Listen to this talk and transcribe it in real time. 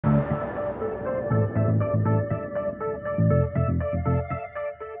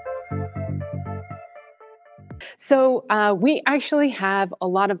We actually have a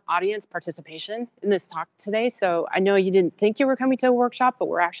lot of audience participation in this talk today. So I know you didn't think you were coming to a workshop, but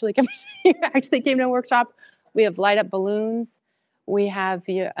we're actually coming, you actually came to a workshop. We have light up balloons. We have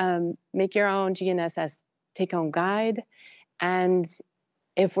make your own GNSS take home guide. And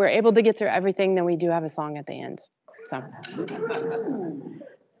if we're able to get through everything, then we do have a song at the end. So.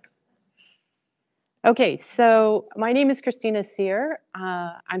 Okay, so my name is Christina Cyr.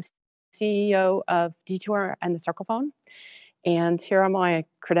 I'm CEO of Detour and the Circle Phone. And here are my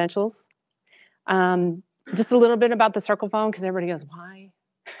credentials. Just a little bit about the Circle Phone, because everybody goes, why?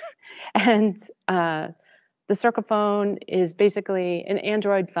 And the Circle Phone is basically an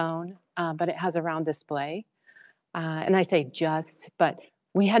Android phone, but it has a round display. And I say just, but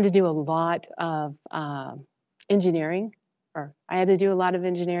we had to do a lot of engineering, or I had to do a lot of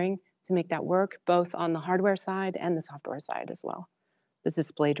engineering to make that work, both on the hardware side and the software side as well. The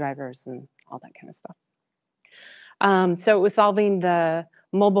display drivers and all that kind of stuff. So it was solving the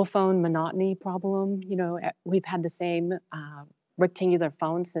mobile phone monotony problem. You know, we've had the same rectangular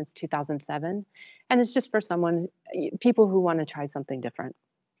phone since 2007, and it's just for people who want to try something different.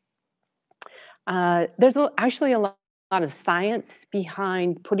 There's actually a lot of science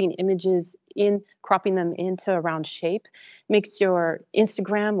behind putting images in, cropping them into a round shape. Makes your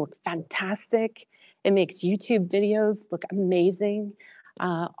Instagram look fantastic. It makes YouTube videos look amazing.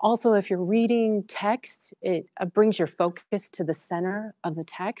 Also, if you're reading text, it brings your focus to the center of the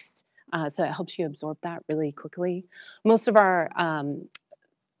text, so it helps you absorb that really quickly. Most of our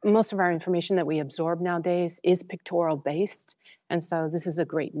information that we absorb nowadays is pictorial based, and so this is a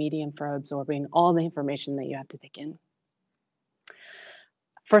great medium for absorbing all the information that you have to take in.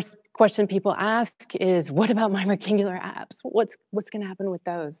 First question people ask is, what about my rectangular apps? What's going to happen with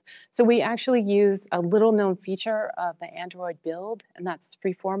those? So we actually use a little known feature of the Android build, and that's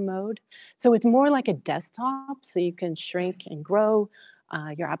freeform mode. So it's more like a desktop, so you can shrink and grow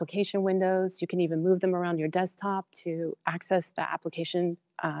your application windows. You can even move them around your desktop to access the application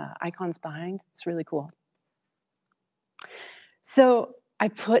icons behind. It's really cool. So I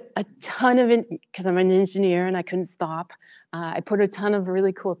put a ton of it, because I'm an engineer and I couldn't stop. I put a ton of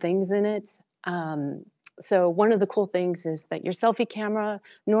really cool things in it. So one of the cool things is that your selfie camera,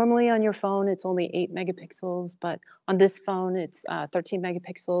 normally on your phone, it's only 8 megapixels, but on this phone, it's 13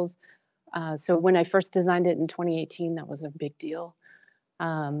 megapixels. So when I first designed it in 2018, that was a big deal.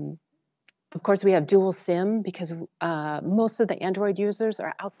 Of course, we have dual SIM because most of the Android users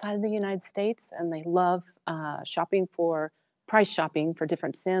are outside of the United States, and they love price shopping for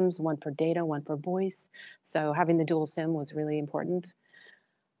different SIMs, one for data, one for voice. So having the dual SIM was really important.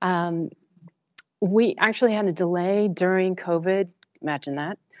 We actually had a delay during COVID, imagine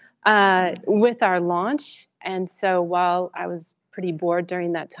that, with our launch. And so while I was pretty bored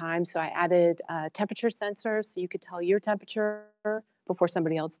during that time, so I added a temperature sensor so you could tell your temperature before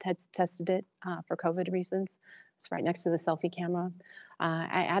somebody else tested it for COVID reasons. It's right next to the selfie camera.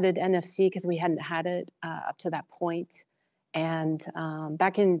 I added NFC because we hadn't had it up to that point. And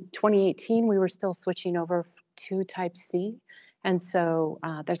back in 2018, we were still switching over to Type-C. And so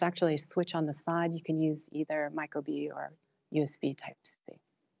there's actually a switch on the side. You can use either micro B or USB Type-C.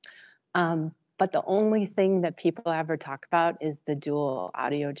 But the only thing that people ever talk about is the dual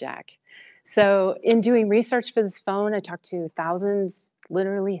audio jack. So in doing research for this phone, I talked to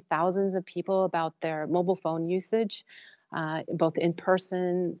literally thousands of people about their mobile phone usage, both in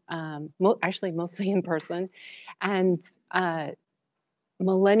person, actually mostly in person. And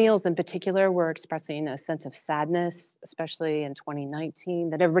millennials in particular were expressing a sense of sadness, especially in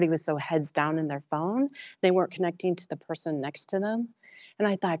 2019, that everybody was so heads down in their phone. They weren't connecting to the person next to them. And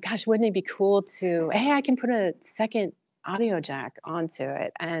I thought, gosh, wouldn't it be cool hey, I can put a second audio jack onto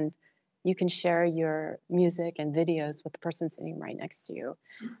it, and you can share your music and videos with the person sitting right next to you.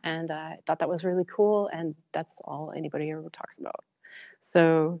 And I thought that was really cool, and that's all anybody ever talks about.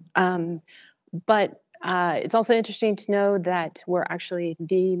 So, but it's also interesting to know that we're actually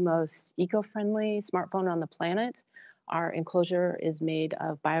the most eco-friendly smartphone on the planet. Our enclosure is made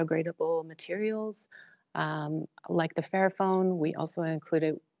of biodegradable materials. Like the Fairphone, we also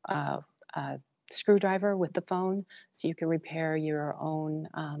included a screwdriver with the phone, so you can repair your own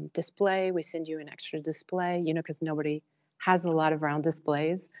display. We send you an extra display, because nobody has a lot of round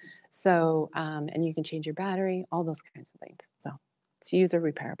displays. So, and you can change your battery, all those kinds of things. So it's user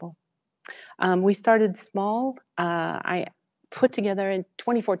repairable. We started small. I put together in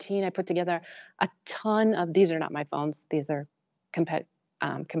 2014, I put together a ton of, these are not my phones, these are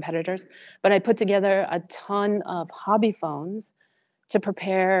competitors, but I put together a ton of hobby phones to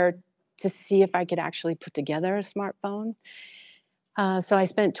prepare to see if I could actually put together a smartphone. So I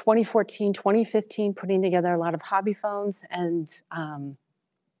spent 2014, 2015 putting together a lot of hobby phones, and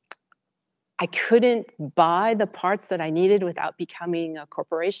I couldn't buy the parts that I needed without becoming a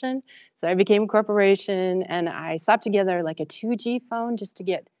corporation. So I became a corporation, and I slapped together like a 2G phone just to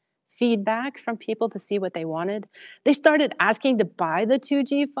get feedback from people to see what they wanted. They started asking to buy the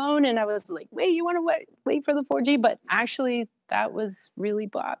 2G phone, and I was like, wait, you want to wait for the 4G? But actually, that was really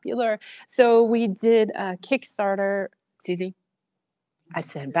popular. So we did a Kickstarter. Excuse me. I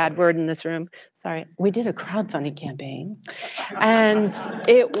said a bad word in this room. Sorry. We did a crowdfunding campaign, and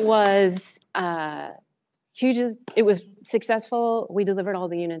it was huge. It was successful. We delivered all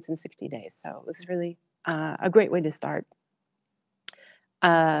the units in 60 days, so it was really a great way to start.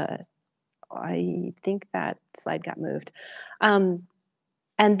 I think that slide got moved. And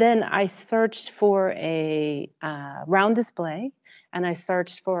then I searched for a round display, and I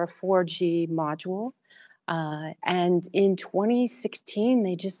searched for a 4G module. And in 2016,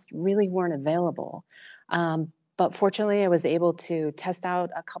 they just really weren't available. But fortunately, I was able to test out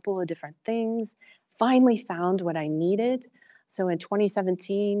a couple of different things, finally found what I needed. So in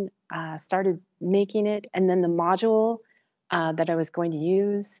 2017, started making it, and then the module that I was going to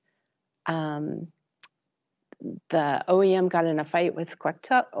use, um, the OEM got in a fight with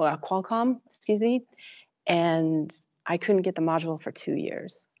Qualcomm, excuse me, and I couldn't get the module for 2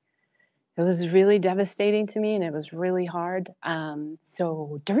 years. It was really devastating to me, and it was really hard.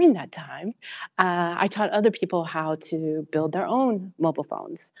 So during that time, I taught other people how to build their own mobile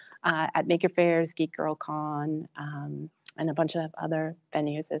phones at Maker Fairs, Geek Girl Con, and a bunch of other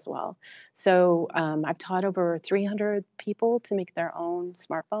venues as well. So I've taught over 300 people to make their own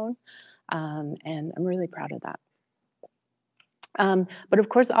smartphone, and I'm really proud of that. But of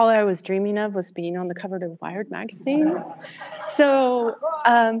course, all I was dreaming of was being on the cover of Wired magazine. So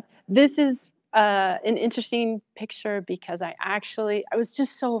this is an interesting picture because I was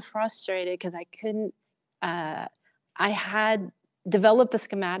just so frustrated because I couldn't, I had developed the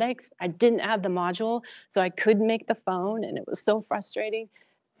schematics, I didn't have the module, so I couldn't make the phone, and it was so frustrating.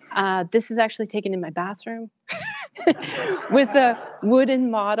 This is actually taken in my bathroom with a wooden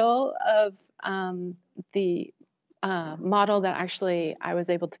model of the model that actually I was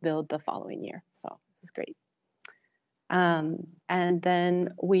able to build the following year. So it's great. And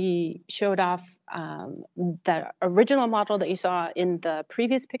then we showed off the original model that you saw in the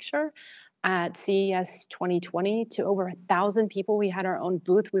previous picture at CES 2020 to over 1,000 people. We had our own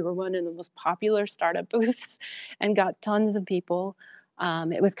booth. We were one of the most popular startup booths and got tons of people.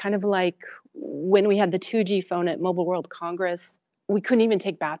 It was kind of like when we had the 2G phone at Mobile World Congress. We couldn't even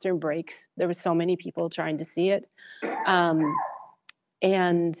take bathroom breaks. There were so many people trying to see it.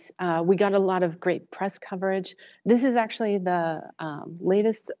 And we got a lot of great press coverage. This is actually the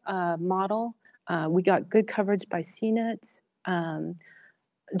latest model. We got good coverage by CNET.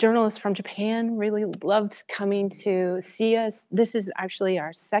 Journalists from Japan really loved coming to see us. This is actually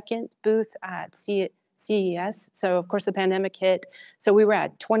our second booth at CES. So of course the pandemic hit. So we were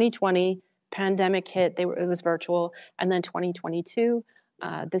at 2020, pandemic hit, it was virtual. And then 2022,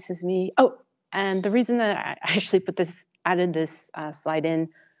 this is me. Oh, and the reason that I actually added this slide in,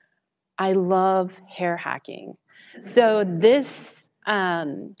 I love hair hacking. So this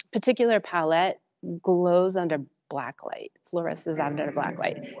particular palette glows under black light, fluoresces under black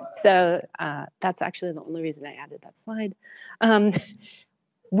light. So that's actually the only reason I added that slide.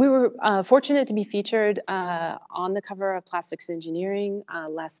 We were fortunate to be featured on the cover of Plastics Engineering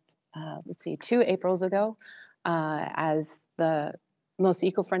last, 2 Aprils ago as the most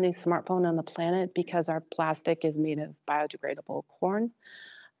eco-friendly smartphone on the planet because our plastic is made of biodegradable corn.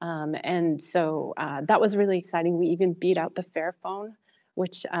 And so that was really exciting. We even beat out the Fairphone,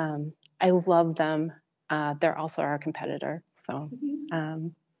 which I love them. They're also our competitor. So,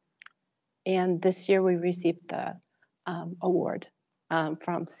 and this year we received the award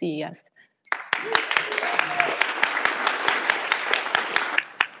from CES.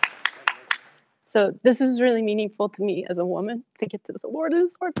 So this was really meaningful to me as a woman to get this award, and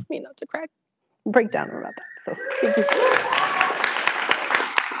it's hard for me not to break down about that. So thank you.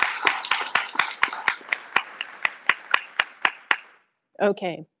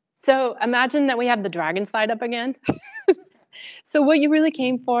 Okay, so imagine that we have the dragon slide up again. So what you really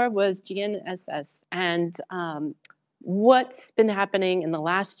came for was GNSS, and what's been happening in the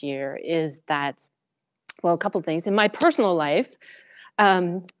last year is that, well, a couple of things. In my personal life,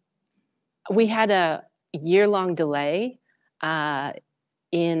 we had a year-long delay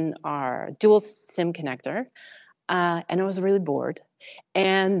in our dual SIM connector, and I was really bored.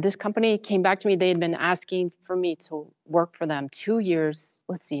 And this company came back to me. They had been asking for me to work for them 2 years.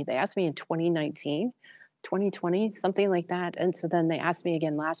 Let's see, they asked me in 2019 2020, something like that. And so then they asked me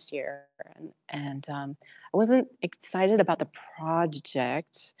again last year, I wasn't excited about the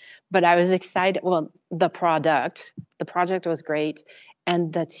project, but I was excited. Well, the product. The project was great,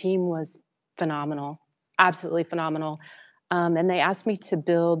 and the team was phenomenal, absolutely phenomenal. And they asked me to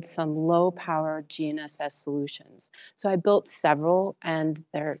build some low-power GNSS solutions. So I built several, and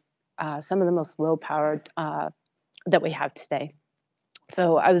they're some of the most low-powered that we have today.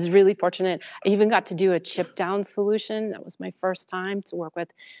 So I was really fortunate. I even got to do a chip down solution. That was my first time to work with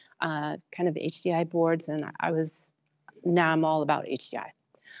kind of HDI boards, and now I'm all about HDI.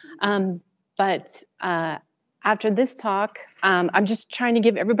 But after this talk, I'm just trying to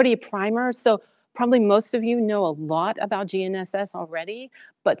give everybody a primer. So probably most of you know a lot about GNSS already,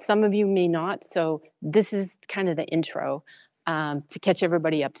 but some of you may not. So this is kind of the intro to catch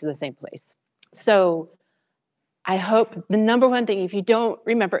everybody up to the same place. So I hope the number one thing, if you don't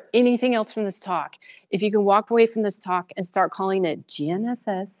remember anything else from this talk, if you can walk away from this talk and start calling it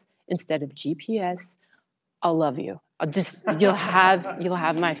GNSS instead of GPS, I'll love you. You'll have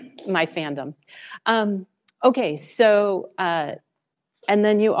my fandom. Okay, so and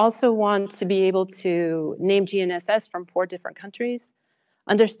then you also want to be able to name GNSS from 4 different countries.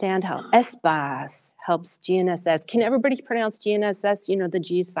 Understand how SBAS helps GNSS. Can everybody pronounce GNSS? You know, the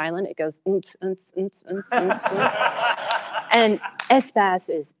G is silent. It goes, and SBAS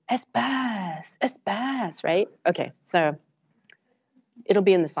is SBAS, right? Okay, so it'll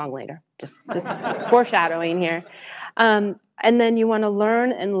be in the song later, just foreshadowing here. And then you want to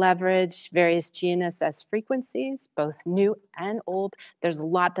learn and leverage various GNSS frequencies, both new and old. There's a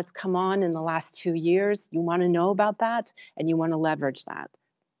lot that's come on in the last 2 years. You want to know about that, and you want to leverage that.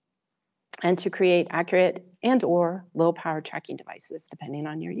 And to create accurate and or low power tracking devices, depending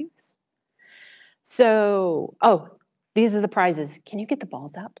on your use. So, these are the prizes. Can you get the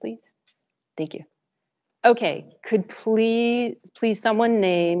balls out, please? Thank you. Okay, could please someone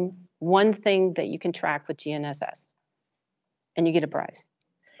name one thing that you can track with GNSS? And you get a prize.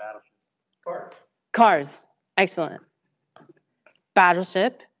 Battleship. Cars, excellent.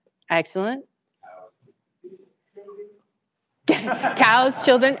 Battleship, excellent. Cows,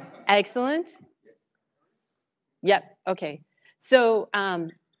 children, excellent. Yep, okay. So,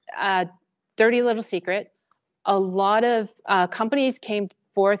 dirty little secret. A lot of companies came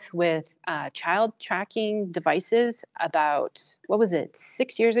forth with child tracking devices about,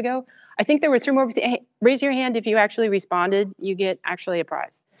 6 years ago? I think there were 3 more. Hey, raise your hand if you actually responded. You get actually a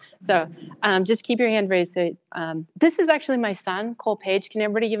prize. So just keep your hand raised. So, this is actually my son, Cole Page. Can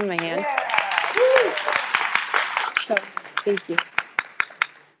everybody give him a hand? Yeah. So, thank you.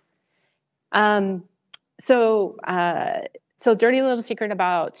 So dirty little secret,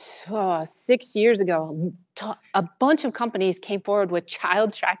 about 6 years ago, a bunch of companies came forward with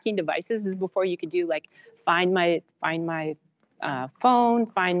child tracking devices. This is before you could do like find my phone,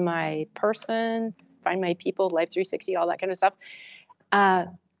 find my person, find my people, Life 360, all that kind of stuff.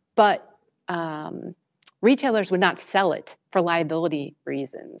 But retailers would not sell it for liability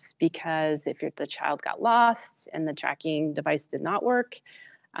reasons, because if the child got lost and the tracking device did not work,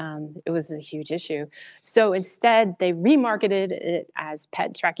 it was a huge issue. So instead, they remarketed it as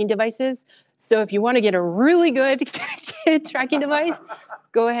pet tracking devices. So if you want to get a really good kid tracking device,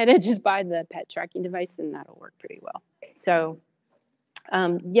 go ahead and just buy the pet tracking device, and that'll work pretty well. So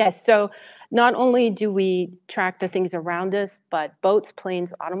yes, so not only do we track the things around us, but boats,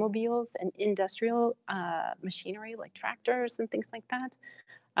 planes, automobiles, and industrial machinery like tractors and things like that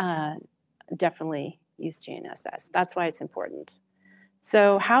definitely use GNSS. That's why it's important.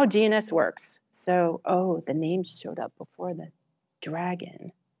 So how GNSS works. So, the name showed up before the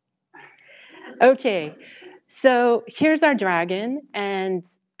dragon. Okay, so here's our dragon, and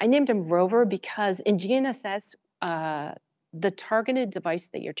I named him Rover because in GNSS, the targeted device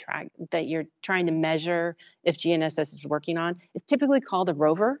that you're trying to measure if GNSS is working on is typically called a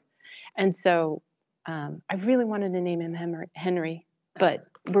rover. And so I really wanted to name him Henry, but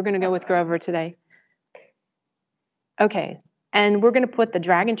we're going to go with Grover today. Okay. And we're going to put the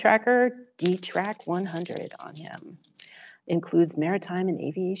Dragon Tracker D-Track 100 on him. Includes maritime and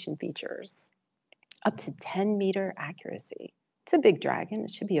aviation features. Up to 10-meter accuracy. It's a big dragon.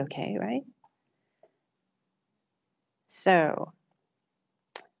 It should be okay, right? So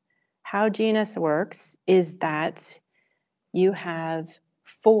how GNSS works is that you have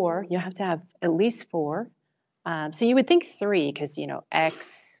to have at least 4. So you would think 3 because,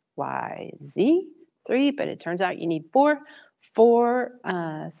 X, Y, Z, 3, but it turns out you need 4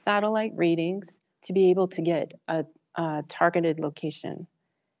 satellite readings to be able to get a targeted location.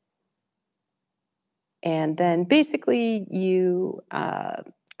 And then basically you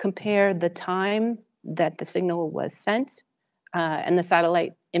compare the time that the signal was sent, and the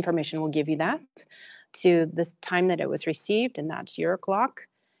satellite information will give you that, to this time that it was received, and that's your clock,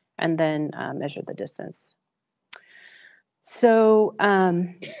 and then measure the distance. So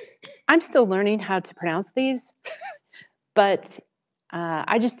I'm still learning how to pronounce these, but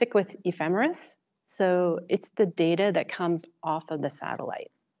I just stick with ephemeris. So it's the data that comes off of the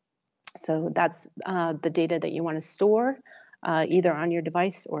satellite. So that's the data that you want to store either on your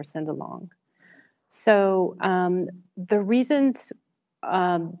device or send along. So the reasons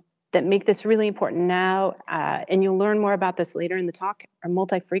that make this really important now, and you'll learn more about this later in the talk, are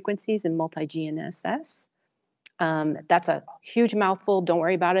multi-frequencies and multi-GNSS. That's a huge mouthful. Don't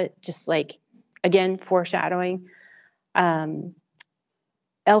worry about it. Just like, again, foreshadowing.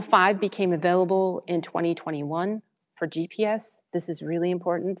 L5 became available in 2021 for GPS. This is really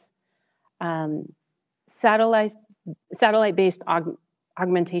important. Satellite-based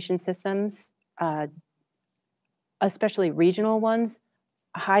augmentation systems, especially regional ones,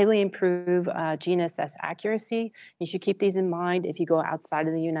 highly improve GNSS accuracy. You should keep these in mind if you go outside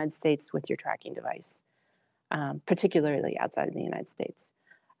of the United States with your tracking device, particularly outside of the United States.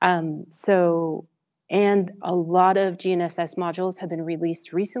 And a lot of GNSS modules have been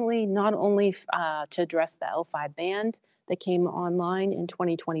released recently, not only to address the L5 band that came online in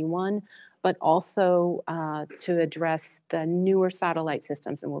 2021, but also to address the newer satellite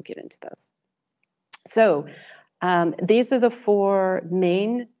systems, and we'll get into those. So these are the 4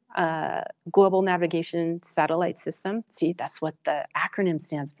 main global navigation satellite systems. See, that's what the acronym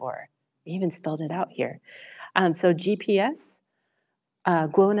stands for. We even spelled it out here. So GPS,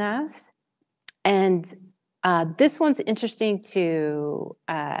 GLONASS, and this one's interesting too.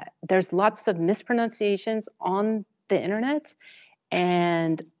 There's lots of mispronunciations on the internet,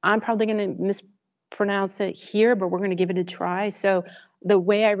 and I'm probably going to mispronounce it here, but we're going to give it a try. So the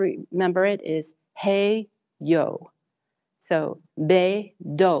way I remember it is hey, yo. So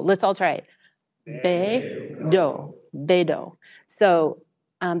BEIDOU. Let's all try it. BEIDOU. BEIDOU. So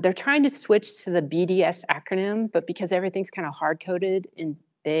they're trying to switch to the BDS acronym, but because everything's kind of hard-coded in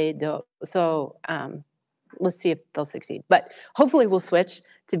BEIDOU, so let's see if they'll succeed. But hopefully we'll switch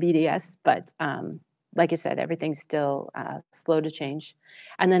to BDS, but like I said, everything's still slow to change.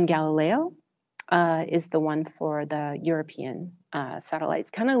 And then Galileo is the one for the European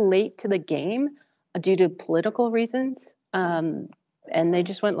satellites. Kind of late to the game due to political reasons, and they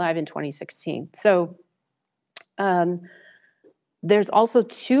just went live in 2016. So there's also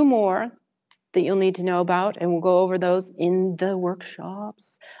 2 more that you'll need to know about, and we'll go over those in the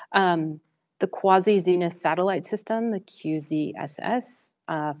workshops. The quasi-zenith satellite system, the QZSS,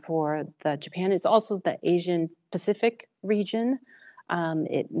 for the Japan. It's also the Asian Pacific region.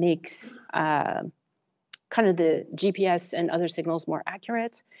 It makes kind of the GPS and other signals more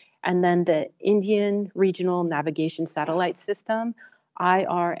accurate. And then the Indian Regional Navigation Satellite System,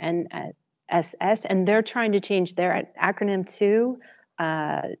 IRNSS, and they're trying to change their acronym too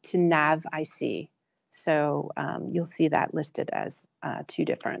to NAV-IC. So you'll see that listed as 2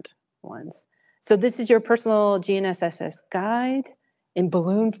 different ones. So this is your personal GNSS guide in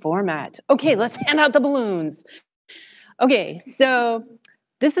balloon format. Okay, let's hand out the balloons. Okay, so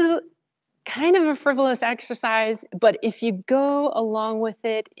this is kind of a frivolous exercise, but if you go along with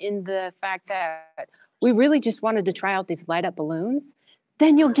it in the fact that we really just wanted to try out these light up balloons,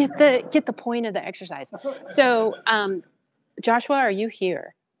 then you'll get the point of the exercise. So Joshua, are you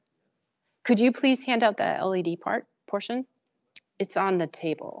here? Could you please hand out the LED portion? It's on the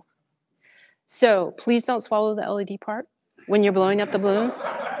table. So please don't swallow the LED part when you're blowing up the balloons.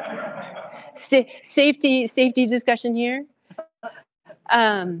 Safety discussion here.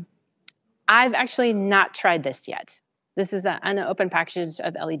 I've actually not tried this yet. This is an open package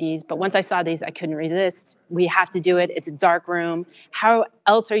of LEDs, but once I saw these, I couldn't resist. We have to do it. It's a dark room. How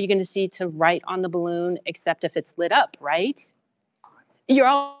else are you going to see to write on the balloon except if it's lit up, right? You're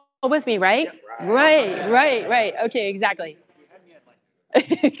all with me, right? Yeah, right. Okay, exactly.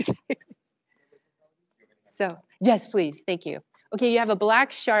 So, yes, please. Thank you. Okay, you have a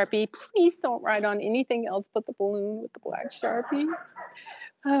black Sharpie. Please don't write on anything else but the balloon with the black Sharpie.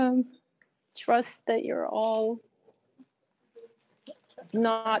 Trust that you're all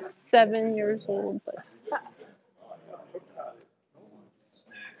not 7 years old. But...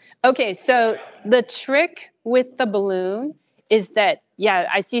 Okay, so the trick with the balloon is that, yeah,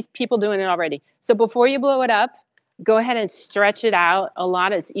 I see people doing it already. So before you blow it up, go ahead and stretch it out a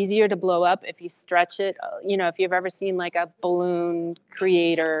lot. It's easier to blow up if you stretch it. You know, if you've ever seen like a balloon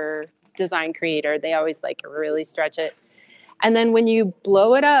creator, design creator, they always like really stretch it. And then when you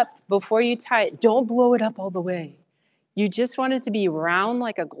blow it up, before you tie it, don't blow it up all the way. You just want it to be round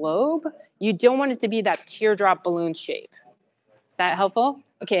like a globe. You don't want it to be that teardrop balloon shape. Is that helpful?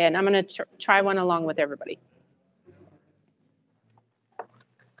 Okay, and I'm going to try one along with everybody.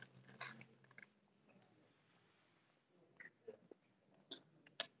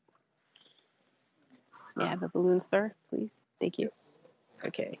 May I have a balloon, sir, please? Thank you.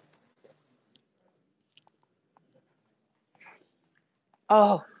 Okay.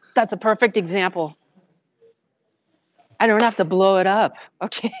 Oh, that's a perfect example. I don't have to blow it up.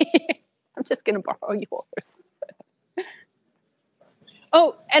 Okay. I'm just going to borrow yours.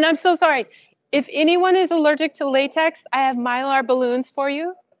 Oh, and I'm so sorry. If anyone is allergic to latex, I have Mylar balloons for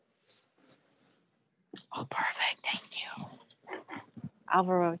you. Oh, perfect. Thank you.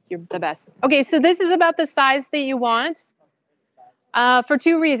 Alvaro, you're the best. Okay, so this is about the size that you want for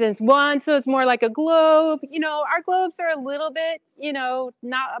two reasons. One, so it's more like a globe. You know, our globes are a little bit, you know,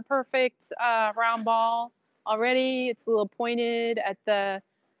 not a perfect round ball already. It's a little pointed at the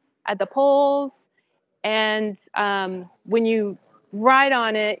poles. And when you ride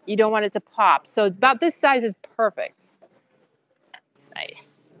on it, you don't want it to pop. So about this size is perfect.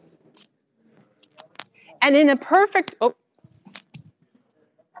 Nice. And in a perfect,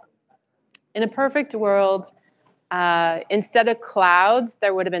 in a perfect world, instead of clouds,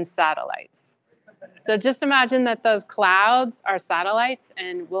 there would have been satellites. So just imagine that those clouds are satellites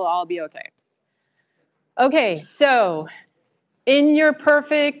and we'll all be okay. Okay, so in your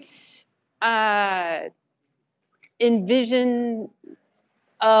perfect envision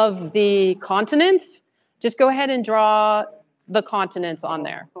of the continents, just go ahead and draw the continents on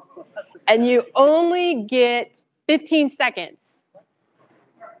there. And you only get 15 seconds.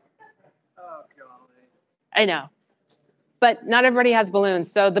 Oh, golly. I know. But not everybody has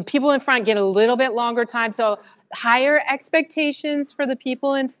balloons. So the people in front get a little bit longer time. So higher expectations for the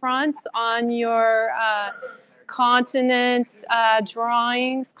people in front on your continental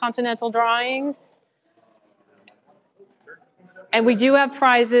drawings. And we do have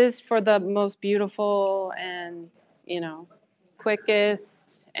prizes for the most beautiful and, you know,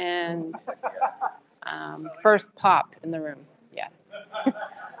 quickest and first pop in the room. Yeah.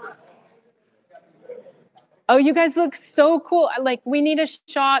 Oh, you guys look so cool. Like, we need a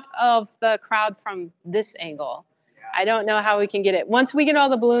shot of the crowd from this angle. I don't know how we can get it. Once we get all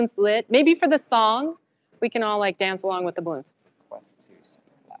the balloons lit, maybe for the song, we can all like dance along with the balloons.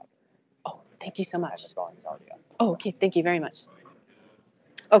 Oh, thank you so much. Oh, okay, thank you very much.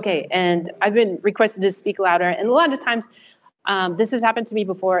 Okay, and I've been requested to speak louder, and a lot of times, this has happened to me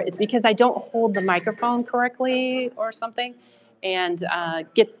before. It's because I don't hold the microphone correctly or something, and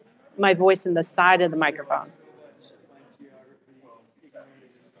get my voice in the side of the microphone.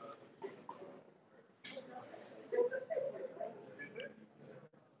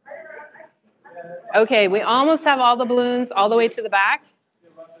 Okay, we almost have all the balloons all the way to the back.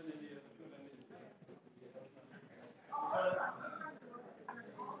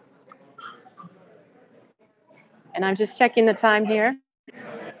 And I'm just checking the time here.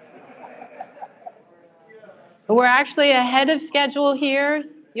 We're actually ahead of schedule here.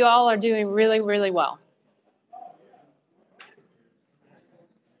 You all are doing really, really well.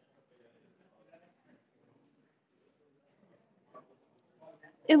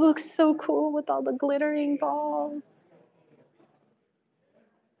 It looks so cool with all the glittering balls.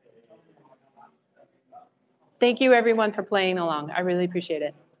 Thank you, everyone, for playing along. I really appreciate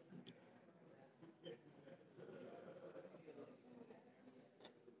it.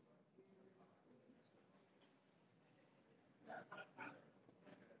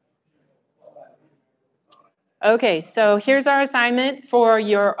 Okay, so here's our assignment for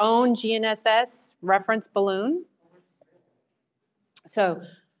your own GNSS reference balloon. So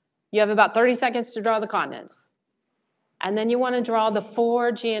you have about 30 seconds to draw the continents. And then you want to draw the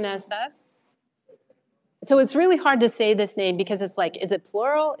 4 GNSS. So it's really hard to say this name because it's like, is it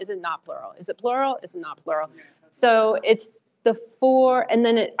plural? Is it not plural? Is it plural? Is it not plural? So it's the 4, and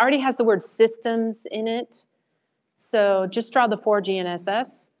then it already has the word systems in it. So just draw the 4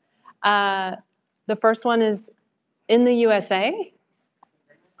 GNSS. The first one is in the USA.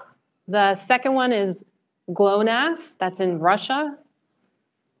 The second one is GLONASS, that's in Russia.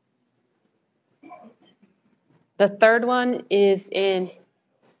 The third one is in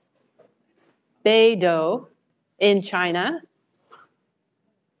BEIDOU in China.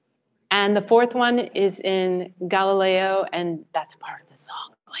 And the fourth one is in Galileo, and that's part of the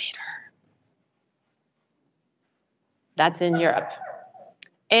song later. That's in Europe.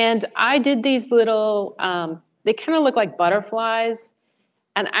 And I did these little, they kind of look like butterflies.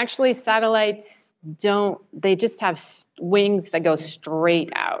 And actually satellites don't, they just have wings that go straight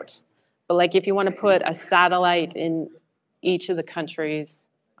out. But like if you want to put a satellite in each of the countries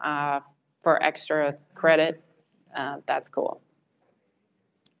for extra credit. That's cool.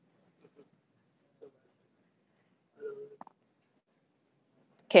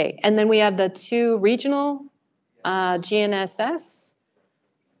 Okay, and then we have the 2 regional GNSS,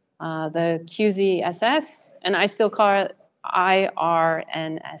 the QZSS, and I still call it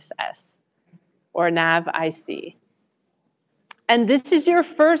IRNSS, or NAV-IC. And this is your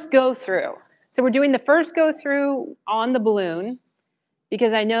first go-through. So we're doing the first go-through on the balloon,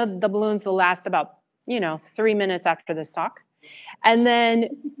 because I know the balloons will last about, 3 minutes after this talk. And then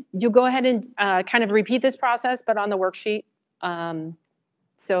you'll go ahead and kind of repeat this process, but on the worksheet.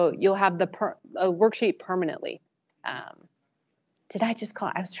 So you'll have the worksheet permanently. Did I just call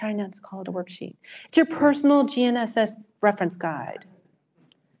it? I was trying not to call it a worksheet. It's your personal GNSS reference guide.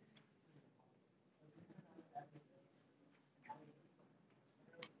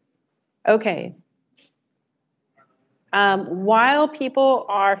 Okay. While people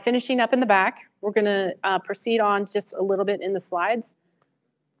are finishing up in the back, we're going to proceed on just a little bit in the slides.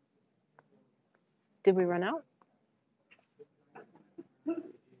 Did we run out?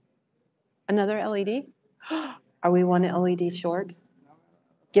 Another LED? Are we one LED short?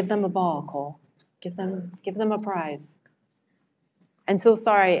 Give them a ball, Cole. Give them a prize. And so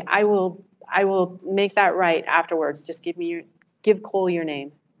sorry, I will make that right afterwards. Just give Cole your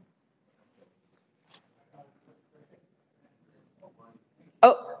name.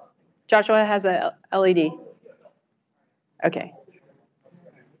 Oh, Joshua has a LED. Okay.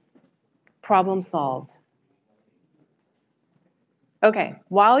 Problem solved. Okay,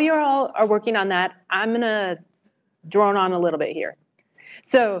 while you all are working on that, I'm going to drone on a little bit here.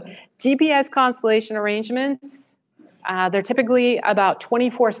 So GPS constellation arrangements, they're typically about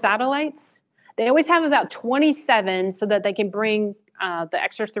 24 satellites. They always have about 27 so that they can bring the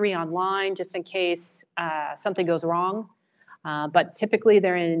extra 3 online just in case something goes wrong. But typically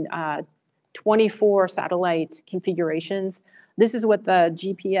they're in 24 satellite configurations. This is what the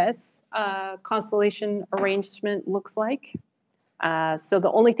GPS constellation arrangement looks like. So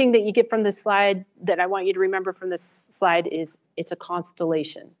the only thing that you get from this slide that I want you to remember from this slide is it's a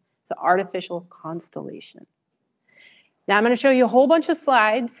constellation. It's an artificial constellation. Now I'm going to show you a whole bunch of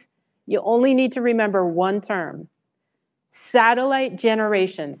slides. You only need to remember one term. Satellite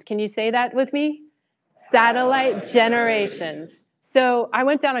generations. Can you say that with me? Satellite generations. So I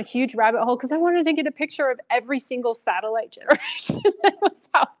went down a huge rabbit hole because I wanted to get a picture of every single satellite generation that was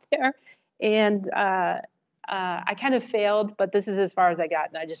out there. And I kind of failed, but this is as far as I got,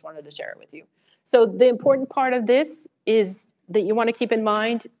 and I just wanted to share it with you. So the important part of this is that you want to keep in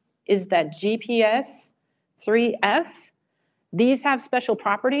mind is that GPS 3F, these have special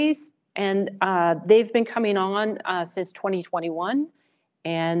properties, and they've been coming on since 2021,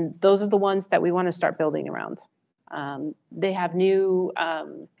 and those are the ones that we want to start building around. They have new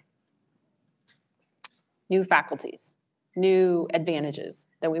faculties, new advantages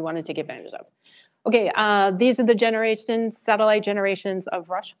that we want to take advantage of. Okay, these are the satellite generations of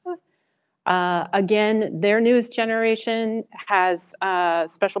Russia. Again, their newest generation has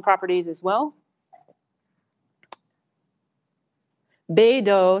special properties as well.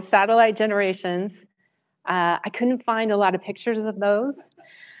 BEIDOU satellite generations. I couldn't find a lot of pictures of those.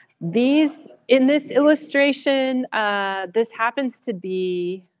 These, in this illustration, this happens to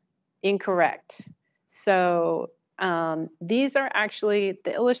be incorrect. So these are actually,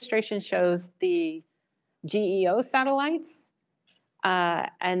 the illustration shows the GEO satellites,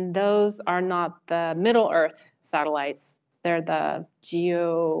 and those are not the Middle Earth satellites. They're the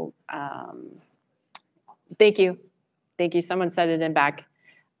GEO, thank you, someone said it in back.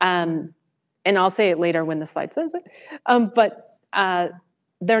 And I'll say it later when the slide says it. But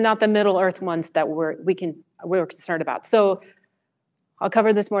they're not the Middle Earth ones that we're concerned about. So I'll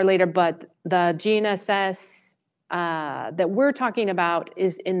cover this more later, but the GNSS that we're talking about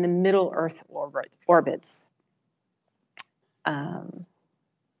is in the Middle Earth orbits. Yeah,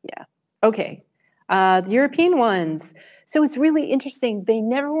 okay. The European ones. So it's really interesting. They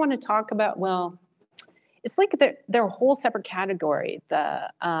never want to talk about, well, it's like they're a whole separate category. The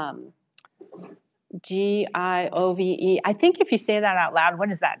GIOVE. I think if you say that out loud,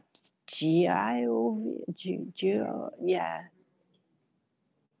 what is that? GIOVE? Yeah.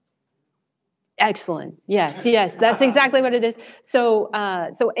 Excellent. Yes, that's exactly what it is. So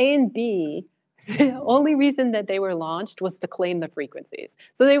A and B, the only reason that they were launched was to claim the frequencies.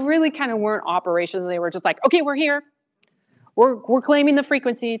 So they really kind of weren't operational. They were just like, okay, we're here. We're claiming the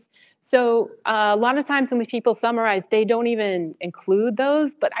frequencies. So a lot of times when people summarize, they don't even include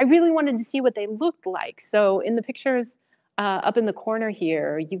those, but I really wanted to see what they looked like. So in the pictures up in the corner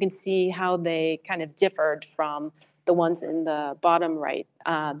here, you can see how they kind of differed from the ones in the bottom right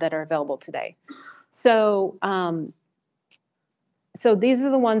that are available today. So, so these are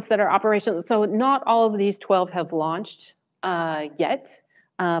the ones that are operational. So not all of these 12 have launched yet,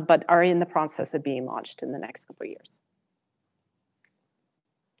 but are in the process of being launched in the next couple of years.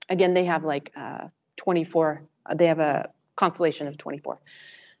 Again, they have like 24, they have a constellation of 24.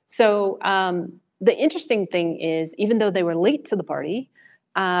 So the interesting thing is, even though they were late to the party,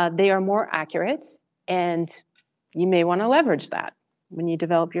 they are more accurate, and you may want to leverage that when you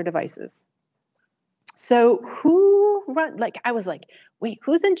develop your devices. So who run, like, I was like, wait,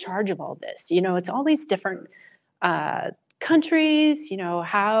 who's in charge of all this? You know, it's all these different countries, you know,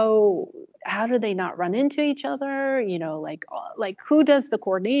 how do they not run into each other? You know, like who does the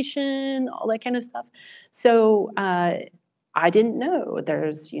coordination, all that kind of stuff. So I didn't know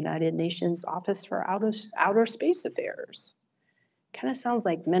there's United Nations Office for Outer Space Affairs. Kind of sounds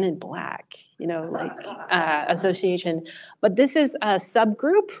like Men in Black, you know, like association. But this is a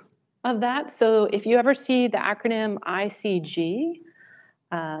subgroup of that. So if you ever see the acronym ICG,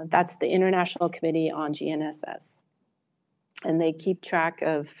 that's the International Committee on GNSS. And they keep track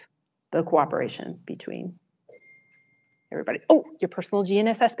of the cooperation between everybody. Oh, your personal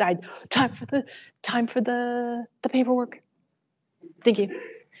GNSS guide. Time for the paperwork. Thank you.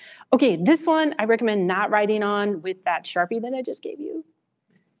 Okay, this one I recommend not writing on with that Sharpie that I just gave you,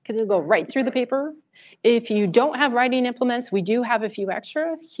 because it'll go right through the paper. If you don't have writing implements, we do have a few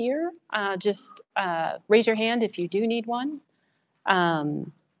extra here. Just raise your hand if you do need one.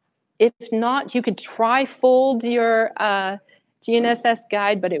 If not, you could try fold your GNSS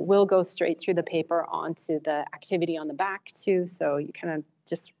guide, but it will go straight through the paper onto the activity on the back too, so you kind of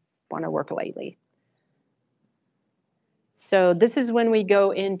just want to work lightly. So this is when we go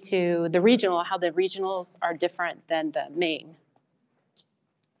into the regional, how the regionals are different than the main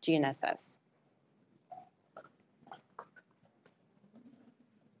GNSS.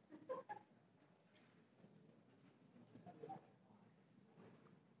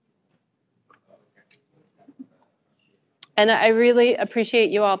 And I really appreciate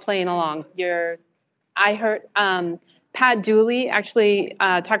you all playing along. I heard Pat Dooley actually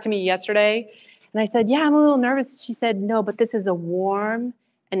talked to me yesterday, and I said, yeah, I'm a little nervous. She said, no, but this is a warm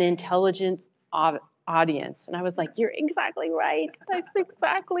and intelligent audience. And I was like, you're exactly right. That's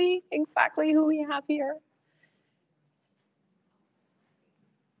exactly who we have here.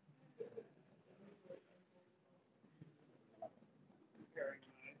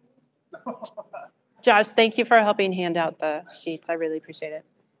 Josh, thank you for helping hand out the sheets. I really appreciate it.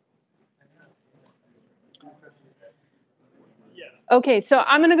 Okay, so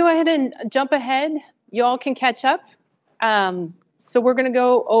I'm going to go ahead and jump ahead. You all can catch up. So we're going to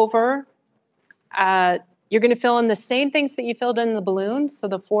go over, you're going to fill in the same things that you filled in the balloon, so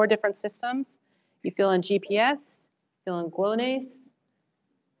the 4 different systems. You fill in GPS, fill in GLONASS,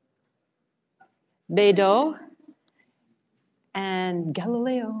 BEIDOU, and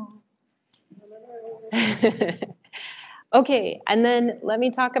Galileo. Okay, and then let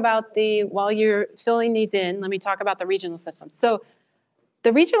me talk about while you're filling these in, let me talk about the regional systems. So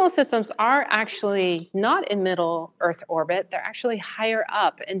the regional systems are actually not in middle Earth orbit, they're actually higher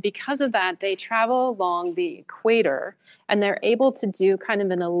up. And because of that, they travel along the equator, and they're able to do kind of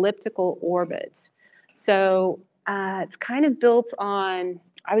an elliptical orbit. So it's kind of built on,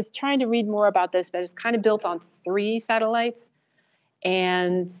 I was trying to read more about this, but it's kind of built on 3 satellites.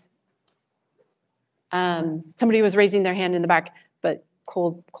 And somebody was raising their hand in the back, but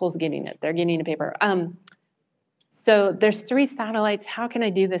Cole's getting it. They're getting a paper. So there's 3 satellites. How can I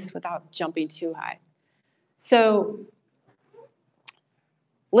do this without jumping too high? So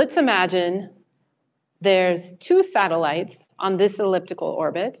let's imagine there's 2 satellites on this elliptical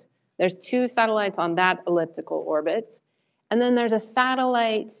orbit. There's 2 satellites on that elliptical orbit. And then there's a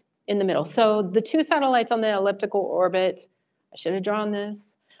satellite in the middle. So the 2 satellites on the elliptical orbit, I should have drawn this.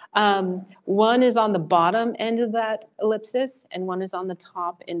 One is on the bottom end of that ellipsis, and one is on the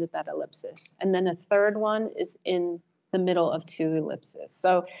top end of that ellipsis. And then a third one is in the middle of 2 ellipses.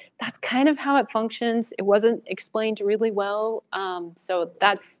 So that's kind of how it functions. It wasn't explained really well. So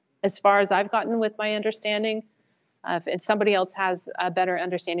that's as far as I've gotten with my understanding. If somebody else has a better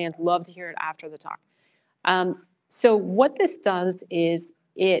understanding, I'd love to hear it after the talk. So what this does is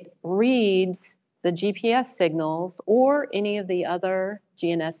it reads the GPS signals or any of the other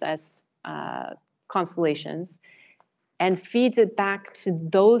GNSS constellations and feeds it back to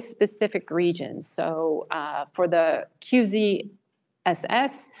those specific regions. So for the QZSS,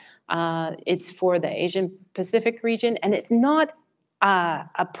 it's for the Asian Pacific region, and it's not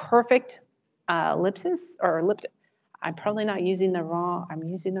a perfect ellipsis or I'm probably not using I'm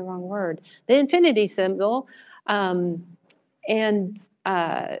using the wrong word. The infinity symbol, And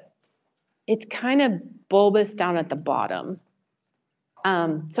it's kind of bulbous down at the bottom.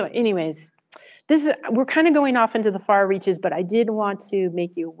 So anyways, we're kind of going off into the far reaches, but I did want to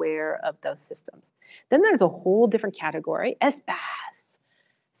make you aware of those systems. Then there's a whole different category, SBAS,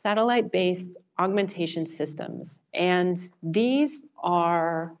 satellite-based augmentation systems. And these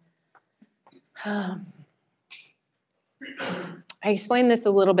are, I explained this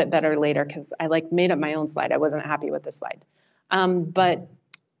a little bit better later because I made up my own slide. I wasn't happy with this slide.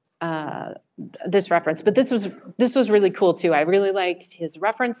 This reference, but this was really cool too. I really liked his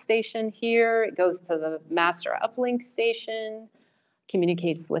reference station here. It goes to the master uplink station,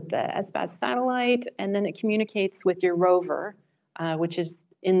 communicates with the SBAS satellite, and then it communicates with your rover, which is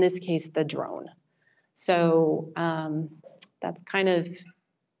in this case the drone. So that's kind of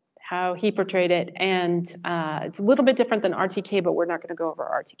how he portrayed it, and it's a little bit different than RTK, but we're not going to go over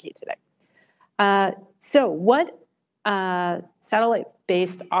RTK today. So what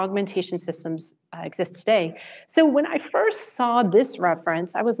satellite-based augmentation systems exist today? So when I first saw this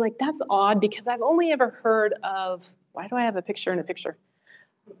reference, I was like, that's odd because I've only ever heard of, why do I have a picture in a picture?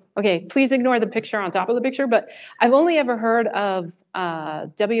 Okay, please ignore the picture on top of the picture, but I've only ever heard of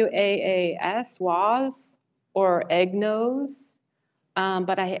WAAS, or EGNOS,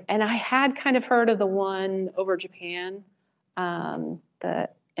 but I had kind of heard of the one over Japan, the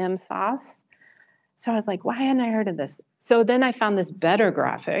MSAS. So I was like, why hadn't I heard of this? So then I found this better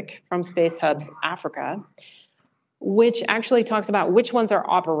graphic from Space Hubs Africa, which actually talks about which ones are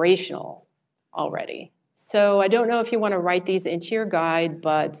operational already. So I don't know if you want to write these into your guide,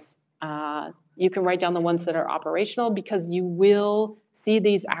 but you can write down the ones that are operational because you will see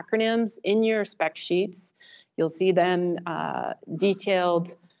these acronyms in your spec sheets. You'll see them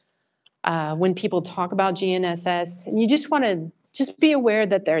detailed when people talk about GNSS. And you just want to be aware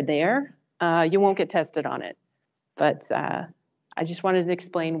that they're there. You won't get tested on it, but I just wanted to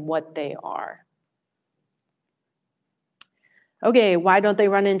explain what they are. Okay, why don't they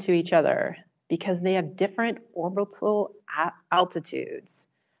run into each other? Because they have different orbital altitudes.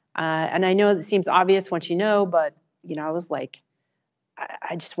 And I know it seems obvious once you know, but I was like,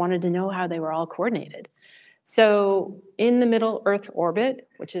 I just wanted to know how they were all coordinated. So in the middle Earth orbit,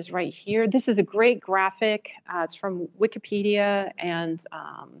 which is right here, this is a great graphic. It's from Wikipedia, and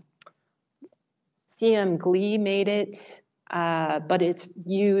CM Glee made it, but it's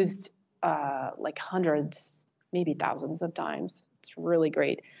used like hundreds, maybe thousands of times. It's really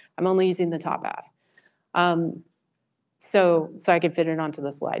great. I'm only using the top half, so I could fit it onto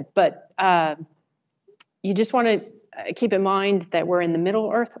the slide. But you just want to keep in mind that we're in the middle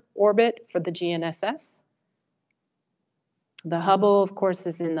Earth orbit for the GNSS. The Hubble, of course,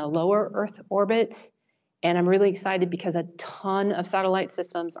 is in the lower Earth orbit. And I'm really excited because a ton of satellite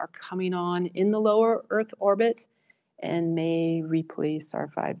systems are coming on in the lower Earth orbit and may replace our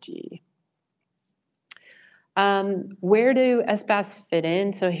 5G. Where do SBAS fit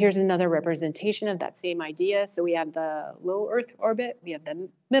in? So here's another representation of that same idea. So we have the low Earth orbit, we have the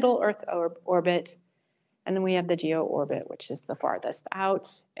middle Earth orbit, and then we have the geo orbit, which is the farthest out,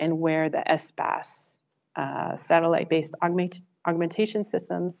 and where the SBAS satellite-based augmentation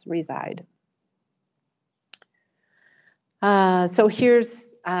systems reside. So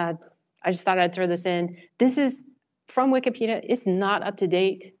here's, I just thought I'd throw this in. This is from Wikipedia. It's not up to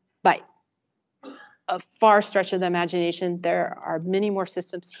date by a far stretch of the imagination. There are many more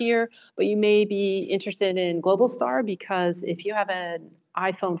systems here, but you may be interested in Globalstar because if you have an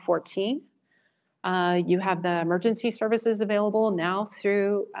iPhone 14, you have the emergency services available now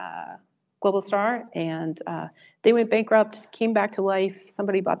through Globalstar, and they went bankrupt, came back to life,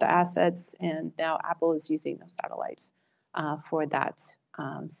 somebody bought the assets, and now Apple is using those satellites for that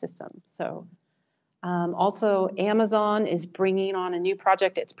system. So also Amazon is bringing on a new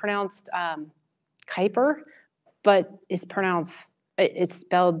project. It's pronounced Kuiper, but it's spelled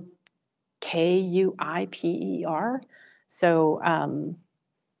Kuiper. So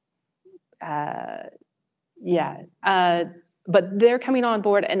but they're coming on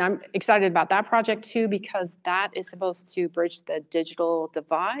board, and I'm excited about that project too, because that is supposed to bridge the digital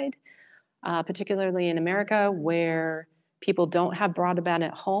divide, particularly in America, where people don't have broadband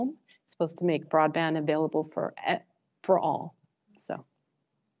at home. It's supposed to make broadband available for all. So,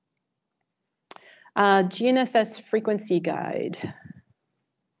 GNSS frequency guide.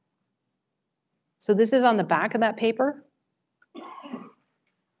 So this is on the back of that paper.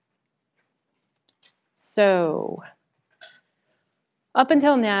 So up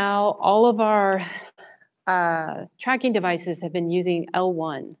until now, all of our tracking devices have been using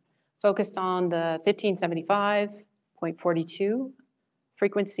L1, focused on the 1575.42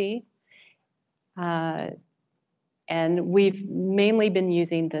 frequency. And we've mainly been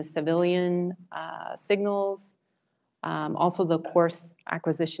using the civilian signals, also the coarse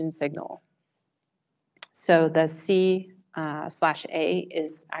acquisition signal. So the C/A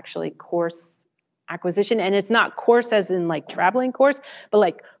is actually coarse acquisition, and it's not coarse as in like traveling coarse, but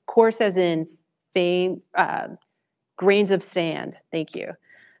like coarse as in grains of sand. Thank you.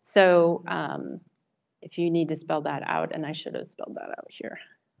 So if you need to spell that out, and I should have spelled that out here.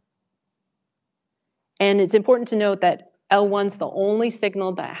 And it's important to note that L1's the only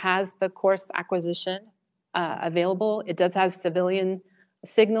signal that has the coarse acquisition available. It does have civilian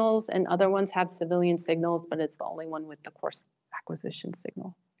signals, and other ones have civilian signals, but it's the only one with the coarse acquisition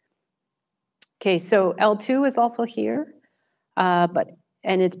signal. Okay, so L2 is also here, and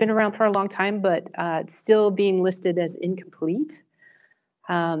it's been around for a long time, but it's still being listed as incomplete.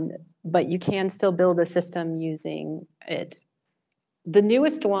 But you can still build a system using it. The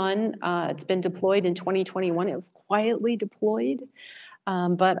newest one, it's been deployed in 2021. It was quietly deployed,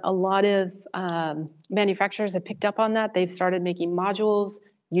 but a lot of manufacturers have picked up on that. They've started making modules.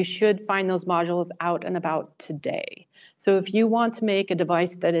 You should find those modules out and about today. So if you want to make a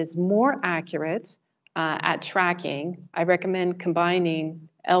device that is more accurate at tracking, I recommend combining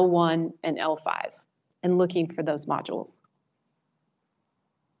L1 and L5 and looking for those modules.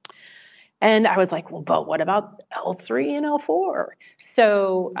 And I was like, well, but what about L3 and L4?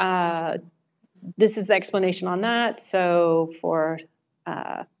 So this is the explanation on that. So for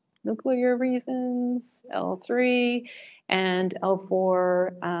nuclear reasons, L3 and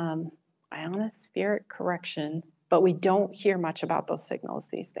L4 ionospheric correction, but we don't hear much about those signals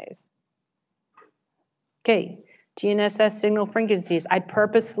these days. Okay, GNSS signal frequencies. I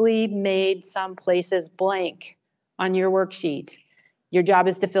purposely made some places blank on your worksheet. Your job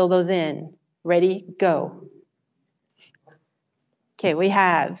is to fill those in. Ready? Go. Okay, we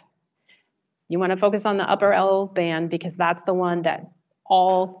have, you want to focus on the upper L band because that's the one that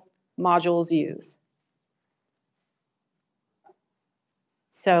all modules use.